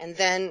 And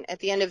then at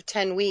the end of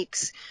 10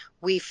 weeks,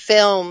 we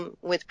film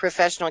with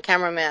professional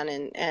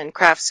cameramen and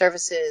craft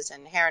services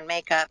and hair and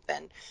makeup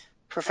and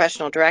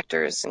professional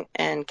directors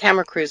and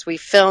camera crews. We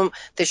film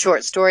the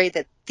short story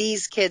that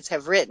these kids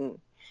have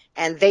written,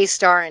 and they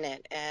star in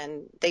it,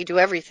 and they do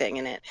everything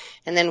in it.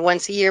 And then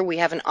once a year, we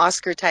have an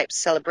Oscar-type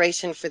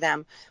celebration for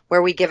them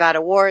where we give out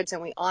awards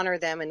and we honor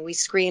them and we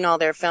screen all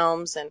their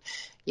films. And,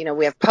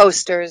 we have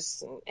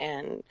posters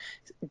and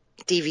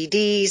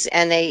DVDs,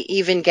 and they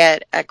even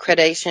get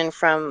accreditation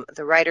from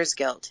the Writers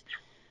Guild.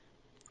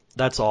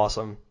 That's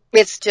awesome.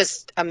 It's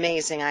just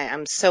amazing.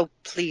 I'm so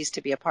pleased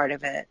to be a part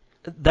of it.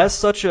 That's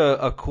such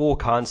a cool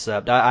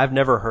concept. I've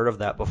never heard of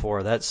that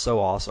before. That's so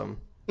awesome.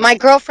 My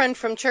girlfriend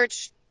from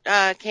church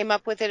came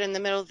up with it in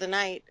the middle of the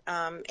night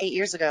 8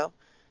 years ago,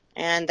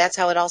 and that's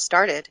how it all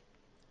started.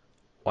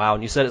 Wow,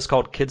 and you said it's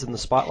called Kids in the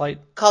Spotlight?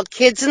 Called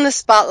Kids in the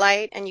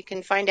Spotlight, and you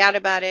can find out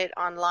about it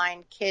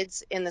online,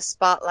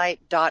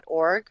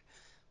 kidsinthespotlight.org,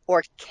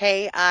 or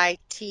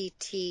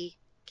KITT,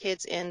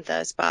 Kids in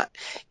the Spot,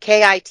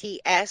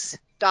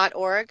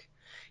 KITS.org.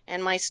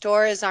 And my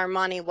store is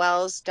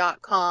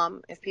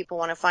ArmaniWells.com if people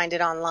want to find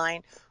it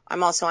online.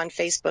 I'm also on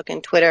Facebook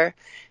and Twitter.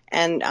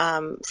 And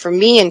for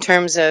me, in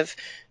terms of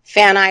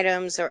fan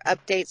items or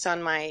updates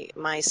on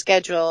my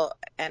schedule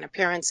and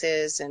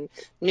appearances and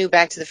new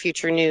Back to the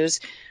Future news,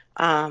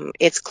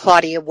 it's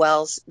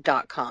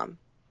ClaudiaWells.com.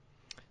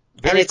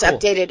 And it's cool.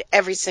 Updated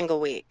every single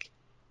week.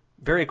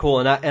 Very cool.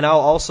 And I'll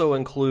also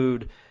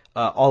include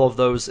all of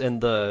those in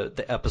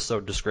the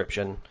episode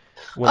description.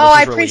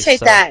 I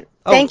appreciate that.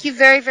 Thank you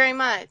very, very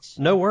much.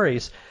 No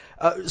worries.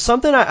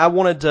 Something I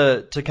wanted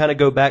to kind of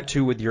go back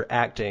to with your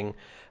acting.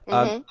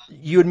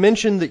 You had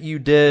mentioned that you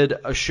did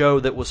a show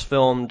that was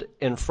filmed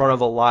in front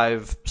of a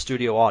live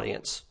studio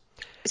audience.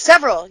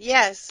 Several,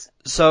 yes.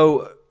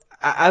 So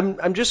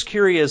I'm just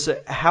curious,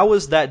 how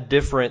is that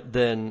different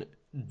than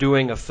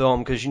doing a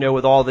film? Because,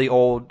 with all the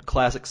old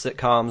classic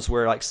sitcoms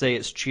where, like, say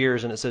it's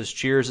Cheers and it says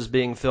Cheers is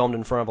being filmed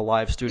in front of a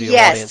live studio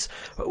Yes.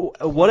 audience.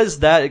 What is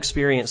that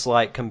experience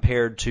like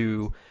compared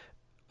to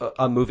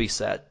a movie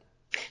set?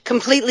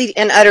 Completely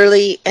and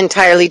utterly,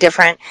 entirely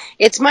different.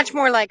 It's much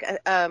more like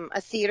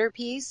a theater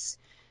piece,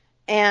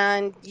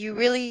 and you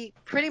really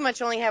pretty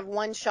much only have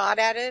one shot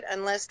at it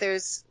unless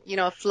there's,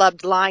 a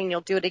flubbed line,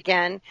 you'll do it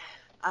again.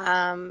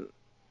 Um,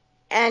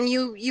 and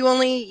you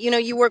only,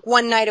 you work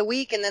one night a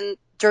week, and then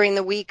during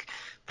the week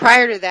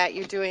prior to that,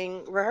 you're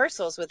doing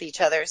rehearsals with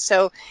each other.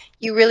 So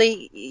you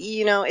really,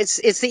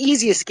 it's the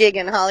easiest gig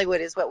in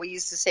Hollywood is what we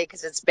used to say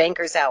because it's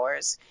banker's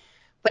hours.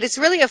 But it's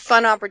really a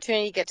fun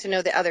opportunity to get to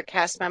know the other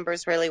cast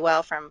members really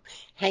well from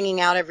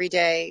hanging out every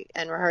day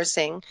and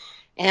rehearsing.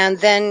 And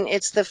then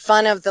it's the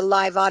fun of the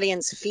live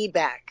audience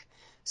feedback.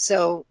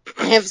 So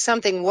if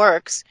something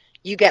works,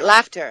 you get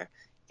laughter.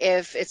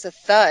 If it's a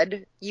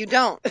thud, you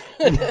don't.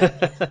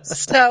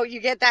 So you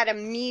get that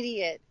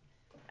immediate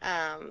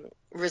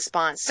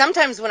response.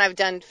 Sometimes when I've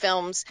done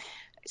films,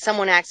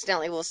 someone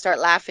accidentally will start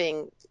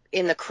laughing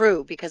in the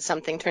crew because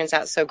something turns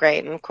out so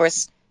great. And of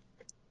course,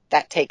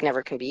 that take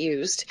never can be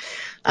used.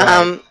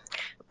 Right.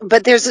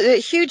 But there's a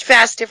huge,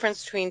 vast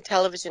difference between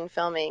television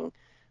filming,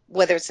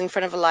 whether it's in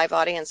front of a live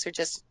audience or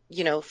just,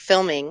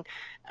 filming,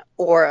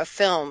 or a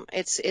film.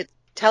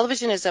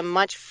 Television is a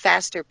much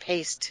faster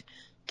paced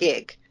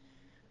gig.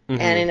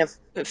 And in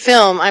a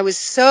film, I was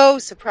so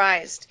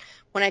surprised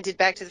when I did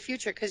Back to the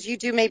Future because you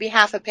do maybe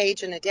half a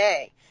page in a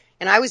day.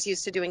 And I was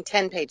used to doing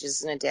 10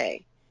 pages in a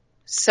day.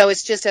 So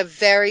it's just a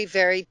very,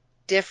 very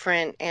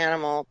different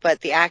animal,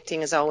 but the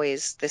acting is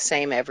always the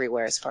same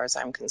everywhere as far as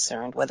I'm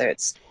concerned, whether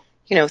it's,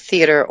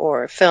 theater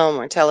or film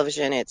or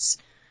television.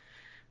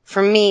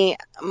 For me,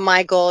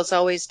 my goal is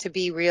always to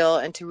be real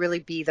and to really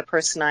be the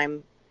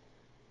person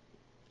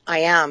I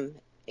am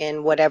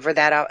in whatever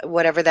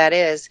that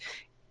is.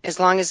 As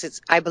long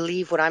as I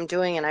believe what I'm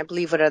doing and I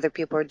believe what other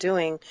people are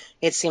doing,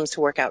 it seems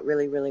to work out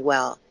really, really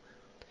well.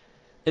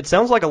 It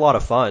sounds like a lot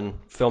of fun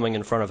filming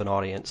in front of an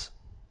audience.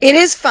 It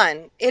is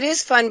fun. It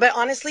is fun, but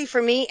honestly,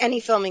 for me, any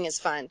filming is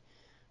fun.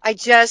 I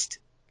just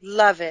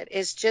love it.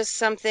 It's just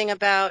something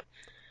about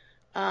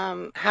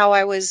how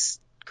I was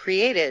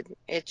created.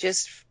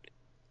 It's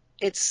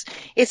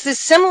the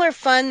similar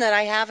fun that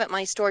I have at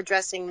my store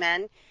dressing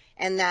men,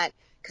 and that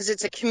because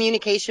it's a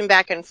communication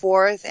back and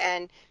forth,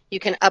 and you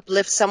can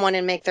uplift someone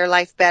and make their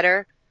life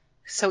better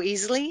so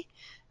easily.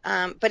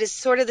 But it's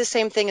sort of the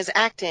same thing as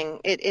acting.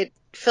 It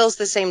fills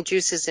the same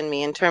juices in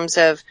me in terms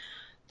of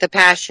the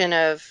passion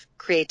of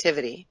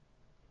creativity.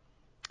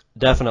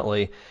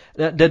 Definitely.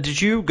 Now,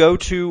 did you go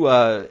to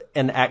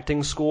an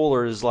acting school,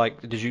 or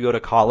did you go to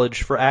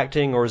college for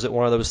acting, or is it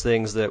one of those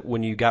things that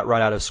when you got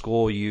right out of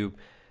school, you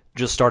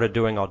just started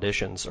doing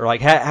auditions? Or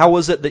how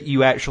was it that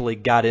you actually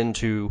got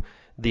into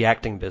the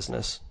acting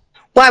business?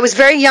 Well, I was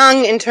very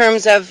young in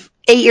terms of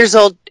 8 years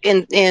old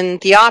in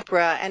the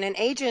opera, and an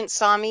agent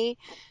saw me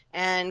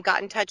and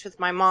got in touch with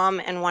my mom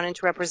and wanted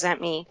to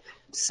represent me.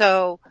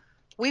 So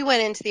we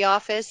went into the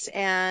office,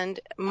 and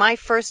my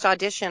first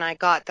audition, I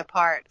got the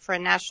part for a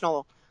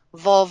national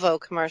Volvo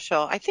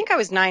commercial. I think I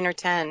was 9 or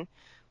 10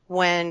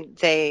 when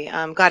they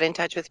got in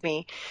touch with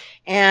me,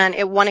 and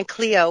it won a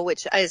Clio,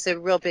 which is a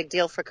real big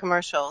deal for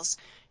commercials.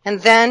 And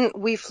then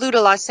we flew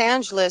to Los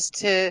Angeles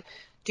to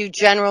do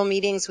general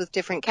meetings with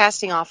different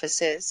casting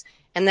offices.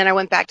 And then I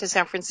went back to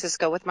San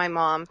Francisco with my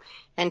mom,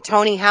 and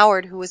Tony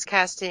Howard, who was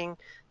casting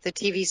the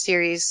TV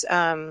series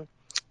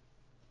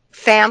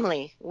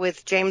Family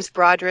with James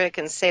Broderick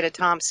and Seda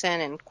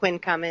Thompson and Quinn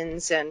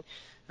Cummins and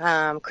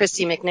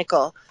Christy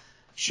McNichol.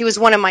 She was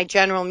one of my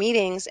general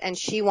meetings, and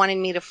she wanted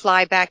me to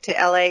fly back to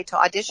LA to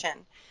audition.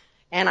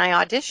 And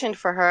I auditioned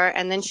for her,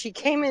 and then she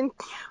came in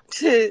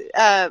to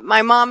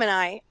my mom and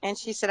I, and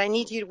she said, I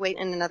need you to wait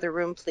in another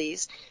room,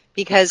 please,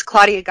 because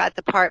Claudia got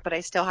the part, but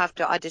I still have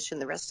to audition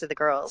the rest of the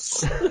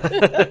girls.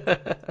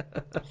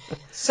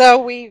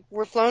 So we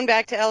were flown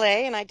back to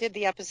LA, and I did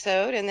the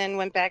episode, and then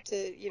went back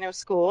to,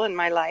 school in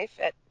my life.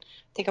 I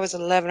think I was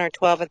 11 or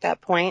 12 at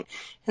that point,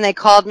 and they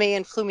called me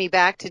and flew me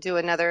back to do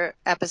another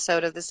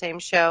episode of the same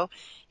show.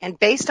 And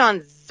based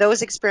on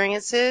those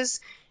experiences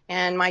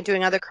and my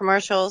doing other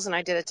commercials, and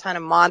I did a ton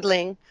of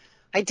modeling,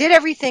 I did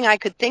everything I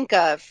could think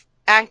of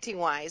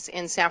acting-wise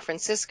in San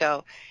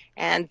Francisco,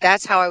 and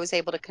that's how I was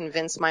able to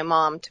convince my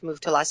mom to move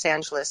to Los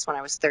Angeles when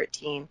I was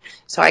 13,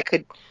 so I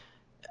could,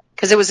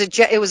 because it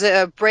was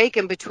a break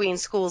in between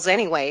schools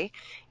anyway,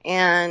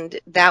 and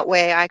that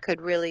way I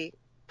could really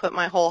put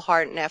my whole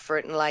heart and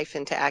effort and life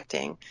into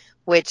acting,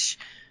 which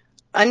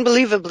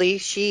unbelievably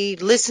she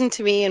listened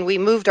to me, and we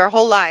moved our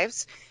whole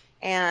lives,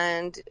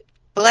 and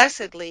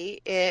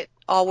blessedly it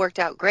all worked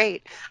out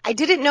great. I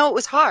didn't know it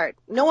was hard.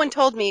 No one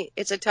told me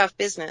it's a tough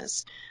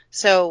business.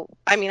 So,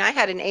 I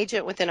had an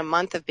agent within a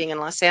month of being in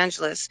Los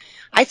Angeles.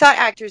 I thought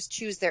actors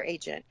choose their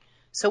agent.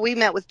 So we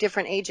met with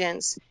different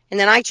agents, and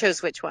then I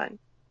chose which one,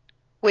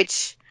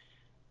 which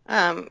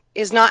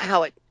is not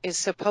how it is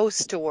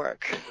supposed to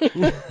work.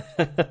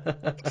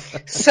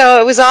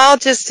 So it was all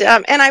just,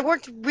 and I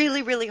worked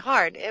really, really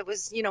hard. It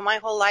was, my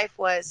whole life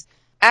was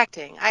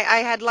acting. I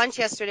had lunch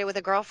yesterday with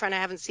a girlfriend I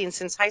haven't seen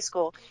since high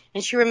school,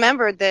 and she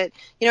remembered that,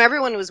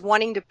 everyone was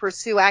wanting to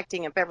pursue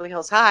acting at Beverly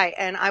Hills High,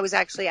 and I was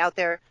actually out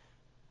there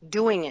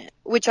doing it,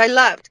 which I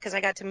loved because I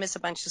got to miss a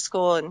bunch of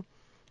school and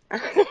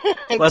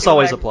That's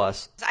always a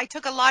plus. I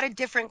took a lot of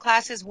different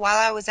classes while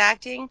I was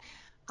acting,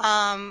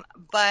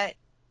 but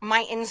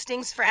my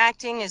instincts for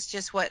acting is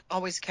just what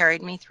always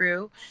carried me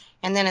through.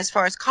 And then as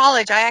far as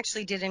college, I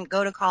actually didn't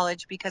go to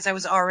college because I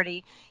was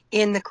already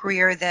in the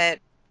career that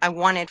I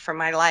wanted for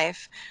my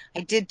life.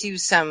 I did do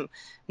some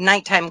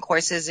nighttime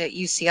courses at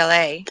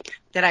UCLA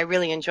that I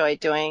really enjoyed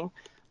doing,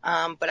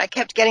 but I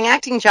kept getting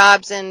acting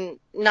jobs and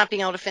not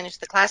being able to finish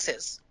the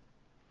classes.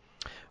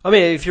 I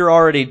mean, if you're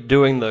already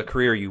doing the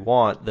career you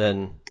want,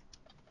 then,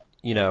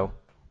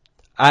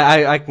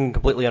 I can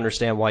completely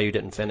understand why you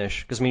didn't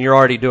finish. Because, I mean, you're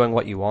already doing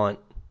what you want.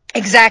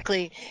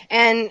 Exactly.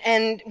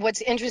 And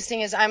what's interesting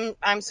is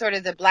I'm sort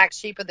of the black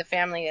sheep of the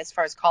family as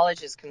far as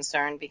college is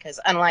concerned, because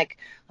unlike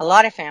a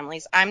lot of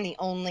families, I'm the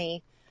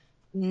only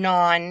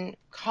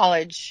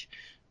non-college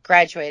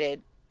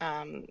graduated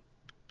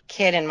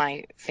kid in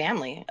my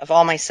family of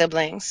all my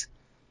siblings.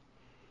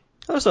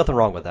 There's nothing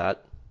wrong with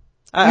that.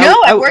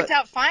 It worked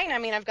out fine. I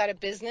mean, I've got a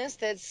business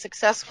that's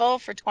successful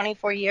for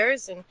 24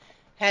 years and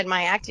had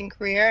my acting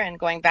career and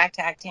going back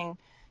to acting,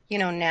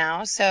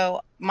 now.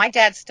 So my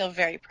dad's still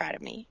very proud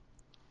of me.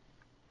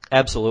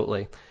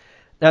 Absolutely.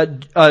 Now,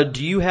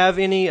 do you have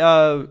any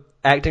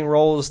acting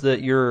roles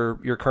that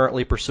you're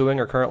currently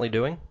pursuing or currently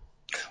doing?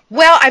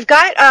 Well, I've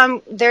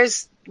got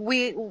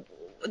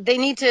they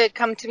need to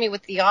come to me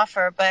with the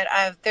offer, but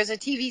there's a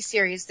TV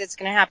series that's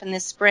going to happen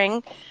this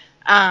spring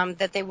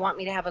that they want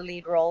me to have a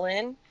lead role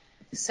in.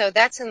 So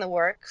that's in the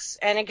works.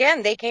 And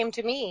again, they came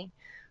to me.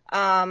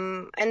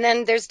 And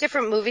then there's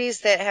different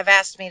movies that have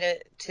asked me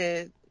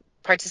to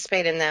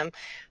participate in them,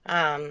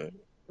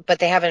 but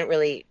they haven't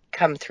really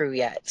come through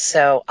yet.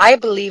 So I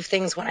believe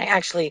things when I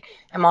actually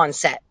am on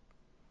set.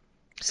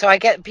 So I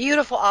get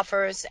beautiful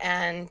offers,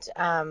 and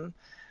I'm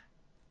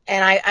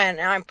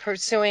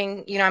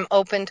pursuing. I'm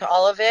open to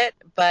all of it.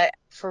 But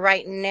for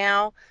right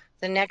now,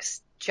 the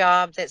next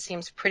job that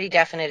seems pretty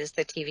definite is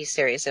the TV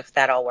series, if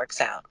that all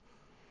works out.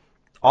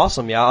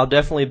 Awesome. Yeah, I'll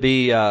definitely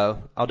be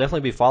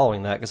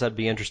following that because I'd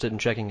be interested in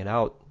checking it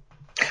out.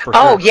 For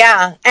Oh, sure.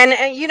 yeah. And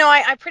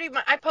I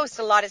post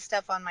a lot of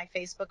stuff on my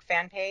Facebook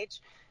fan page,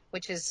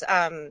 which is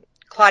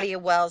Claudia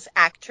Wells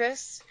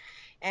Actress.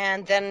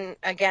 And then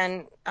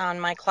again, on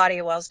my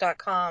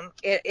ClaudiaWells.com,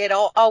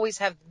 it'll always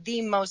have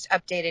the most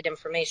updated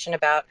information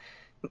about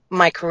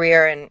my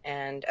career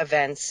and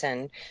events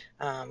and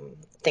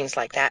things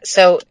like that.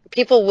 So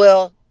people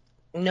will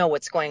know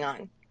what's going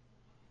on.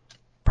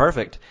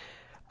 Perfect.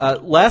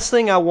 Last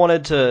thing I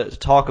wanted to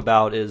talk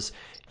about is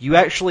you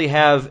actually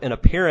have an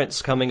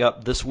appearance coming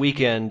up this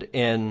weekend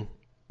in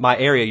my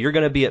area. You're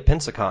going to be at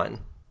Pensacon.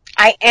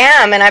 I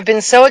am, and I've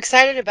been so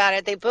excited about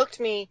it. They booked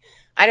me,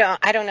 I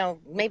don't know,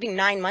 maybe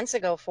 9 months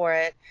ago for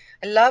it.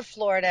 I love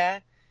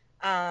Florida.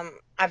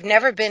 I've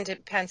never been to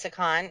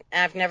Pensacon,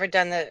 and I've never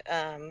done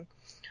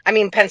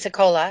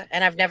Pensacola,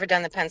 and I've never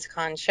done the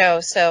Pensacon show,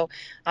 so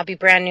I'll be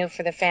brand new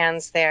for the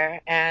fans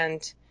there,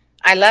 and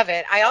I love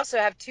it. I also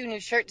have 2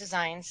 new shirt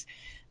designs.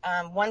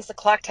 One's the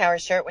Clock Tower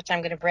shirt, which I'm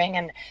going to bring,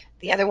 and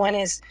the other one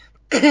is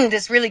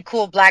this really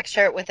cool black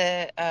shirt with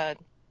a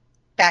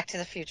Back to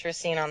the Future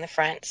scene on the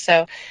front.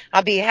 So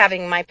I'll be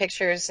having my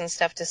pictures and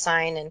stuff to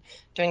sign and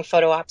doing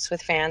photo ops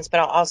with fans, but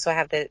I'll also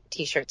have the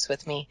T-shirts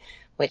with me,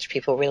 which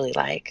people really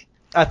like.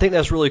 I think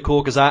that's really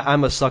cool because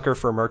I'm a sucker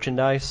for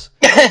merchandise,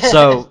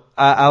 so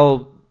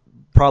I'll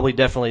probably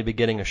definitely be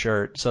getting a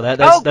shirt. So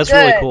that's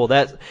really cool.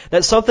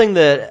 That's something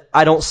that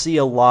I don't see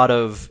a lot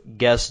of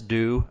guests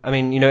do. I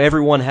mean,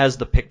 everyone has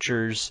the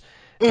pictures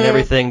and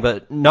everything,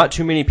 but not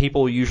too many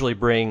people usually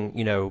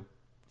bring,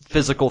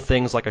 physical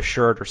things like a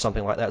shirt or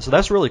something like that. So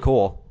that's really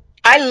cool.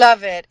 I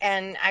love it,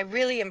 and I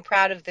really am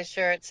proud of the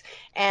shirts,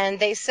 and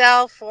they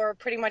sell for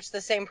pretty much the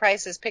same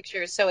price as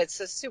pictures, so it's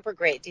a super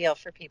great deal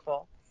for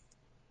people.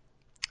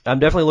 I'm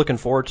definitely looking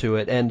forward to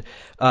it. And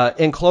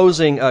in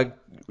closing,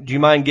 do you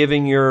mind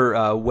giving your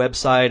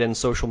website and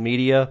social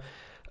media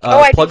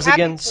plugs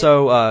again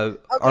so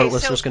our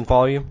listeners can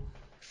follow you?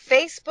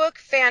 Facebook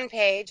fan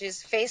page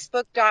is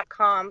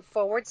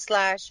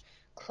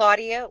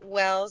facebook.com/Claudia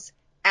Wells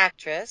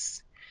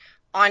Actress.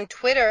 On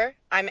Twitter,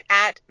 I'm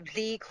at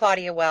the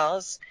Claudia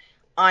Wells.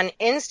 On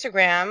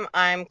Instagram,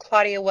 I'm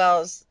Claudia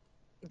Wells,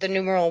 the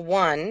numeral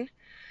 1.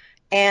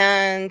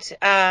 And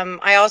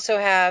I also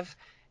have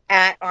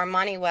at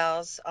Armani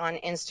Wells on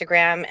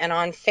Instagram, and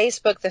on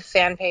Facebook, the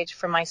fan page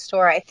for my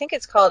store. I think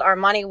it's called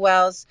Armani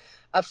Wells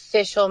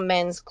Official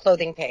Men's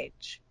Clothing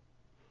Page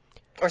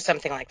or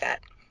something like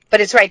that.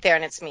 But it's right there,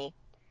 and it's me.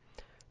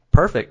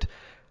 Perfect.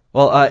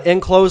 Well,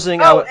 in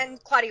closing...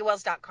 and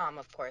ClaudiaWells.com,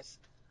 of course.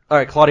 All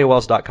right,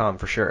 ClaudiaWells.com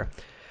for sure.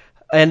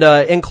 And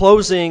in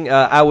closing,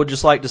 I would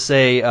just like to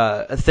say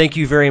thank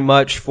you very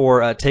much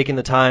for taking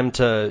the time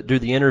to do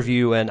the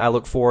interview, and I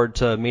look forward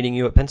to meeting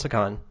you at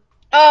Pensacon.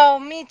 Oh,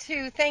 me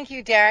too. Thank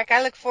you, Derek.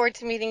 I look forward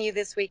to meeting you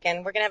this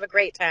weekend. We're going to have a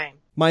great time.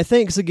 My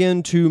thanks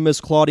again to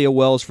Miss Claudia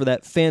Wells for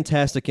that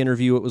fantastic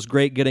interview. It was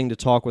great getting to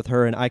talk with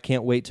her, and I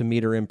can't wait to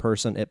meet her in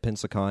person at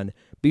Pensacon.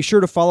 Be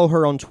sure to follow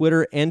her on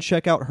Twitter and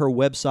check out her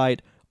website,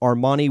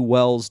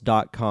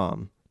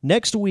 ArmaniWells.com.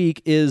 Next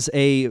week is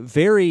a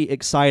very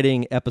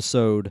exciting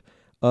episode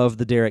of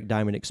the Derek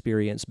Diamond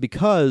Experience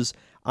because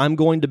I'm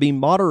going to be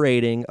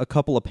moderating a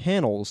couple of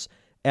panels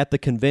at the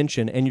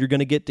convention, and you're going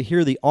to get to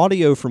hear the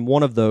audio from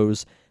one of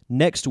those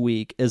next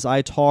week as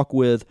I talk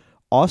with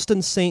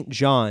Austin St.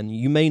 John.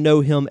 You may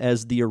know him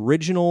as the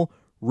original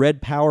Red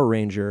Power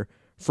Ranger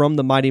from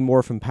the Mighty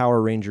Morphin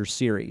Power Rangers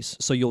series,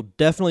 so you'll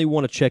definitely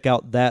want to check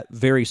out that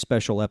very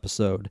special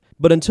episode.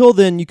 But until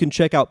then, you can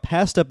check out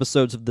past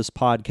episodes of this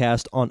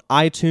podcast on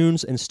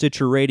iTunes and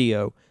Stitcher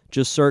Radio.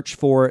 Just search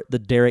for The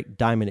Derek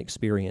Diamond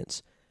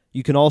Experience.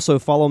 You can also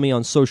follow me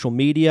on social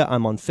media.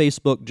 I'm on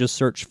Facebook. Just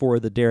search for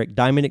The Derek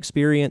Diamond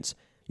Experience.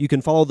 You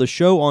can follow the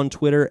show on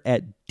Twitter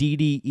at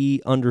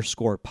DDE_podcast.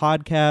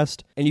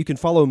 And you can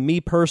follow me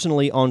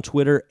personally on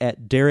Twitter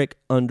at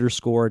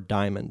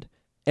Derek_Diamond.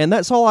 And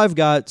that's all I've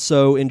got,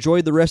 so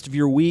enjoy the rest of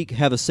your week.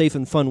 Have a safe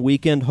and fun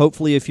weekend.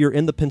 Hopefully, if you're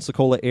in the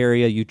Pensacola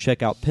area, you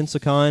check out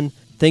Pensacon.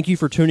 Thank you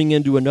for tuning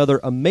in to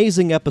another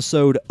amazing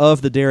episode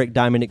of the Derek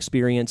Diamond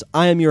Experience.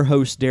 I am your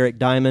host, Derek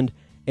Diamond,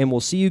 and we'll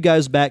see you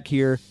guys back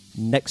here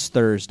next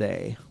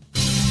Thursday.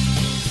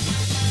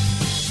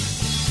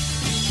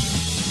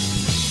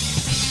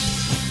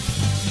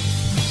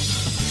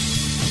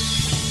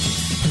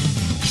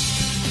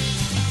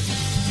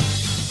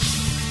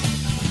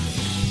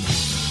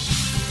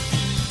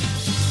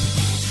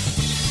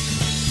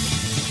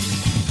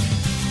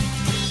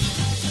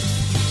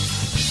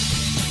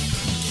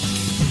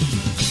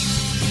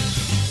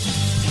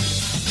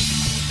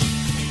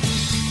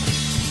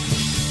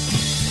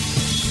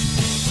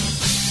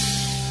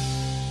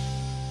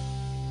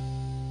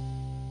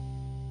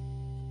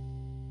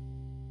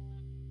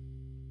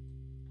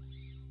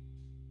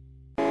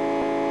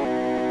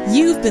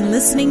 You've been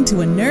listening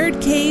to a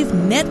Nerd Cave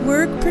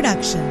Network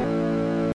production.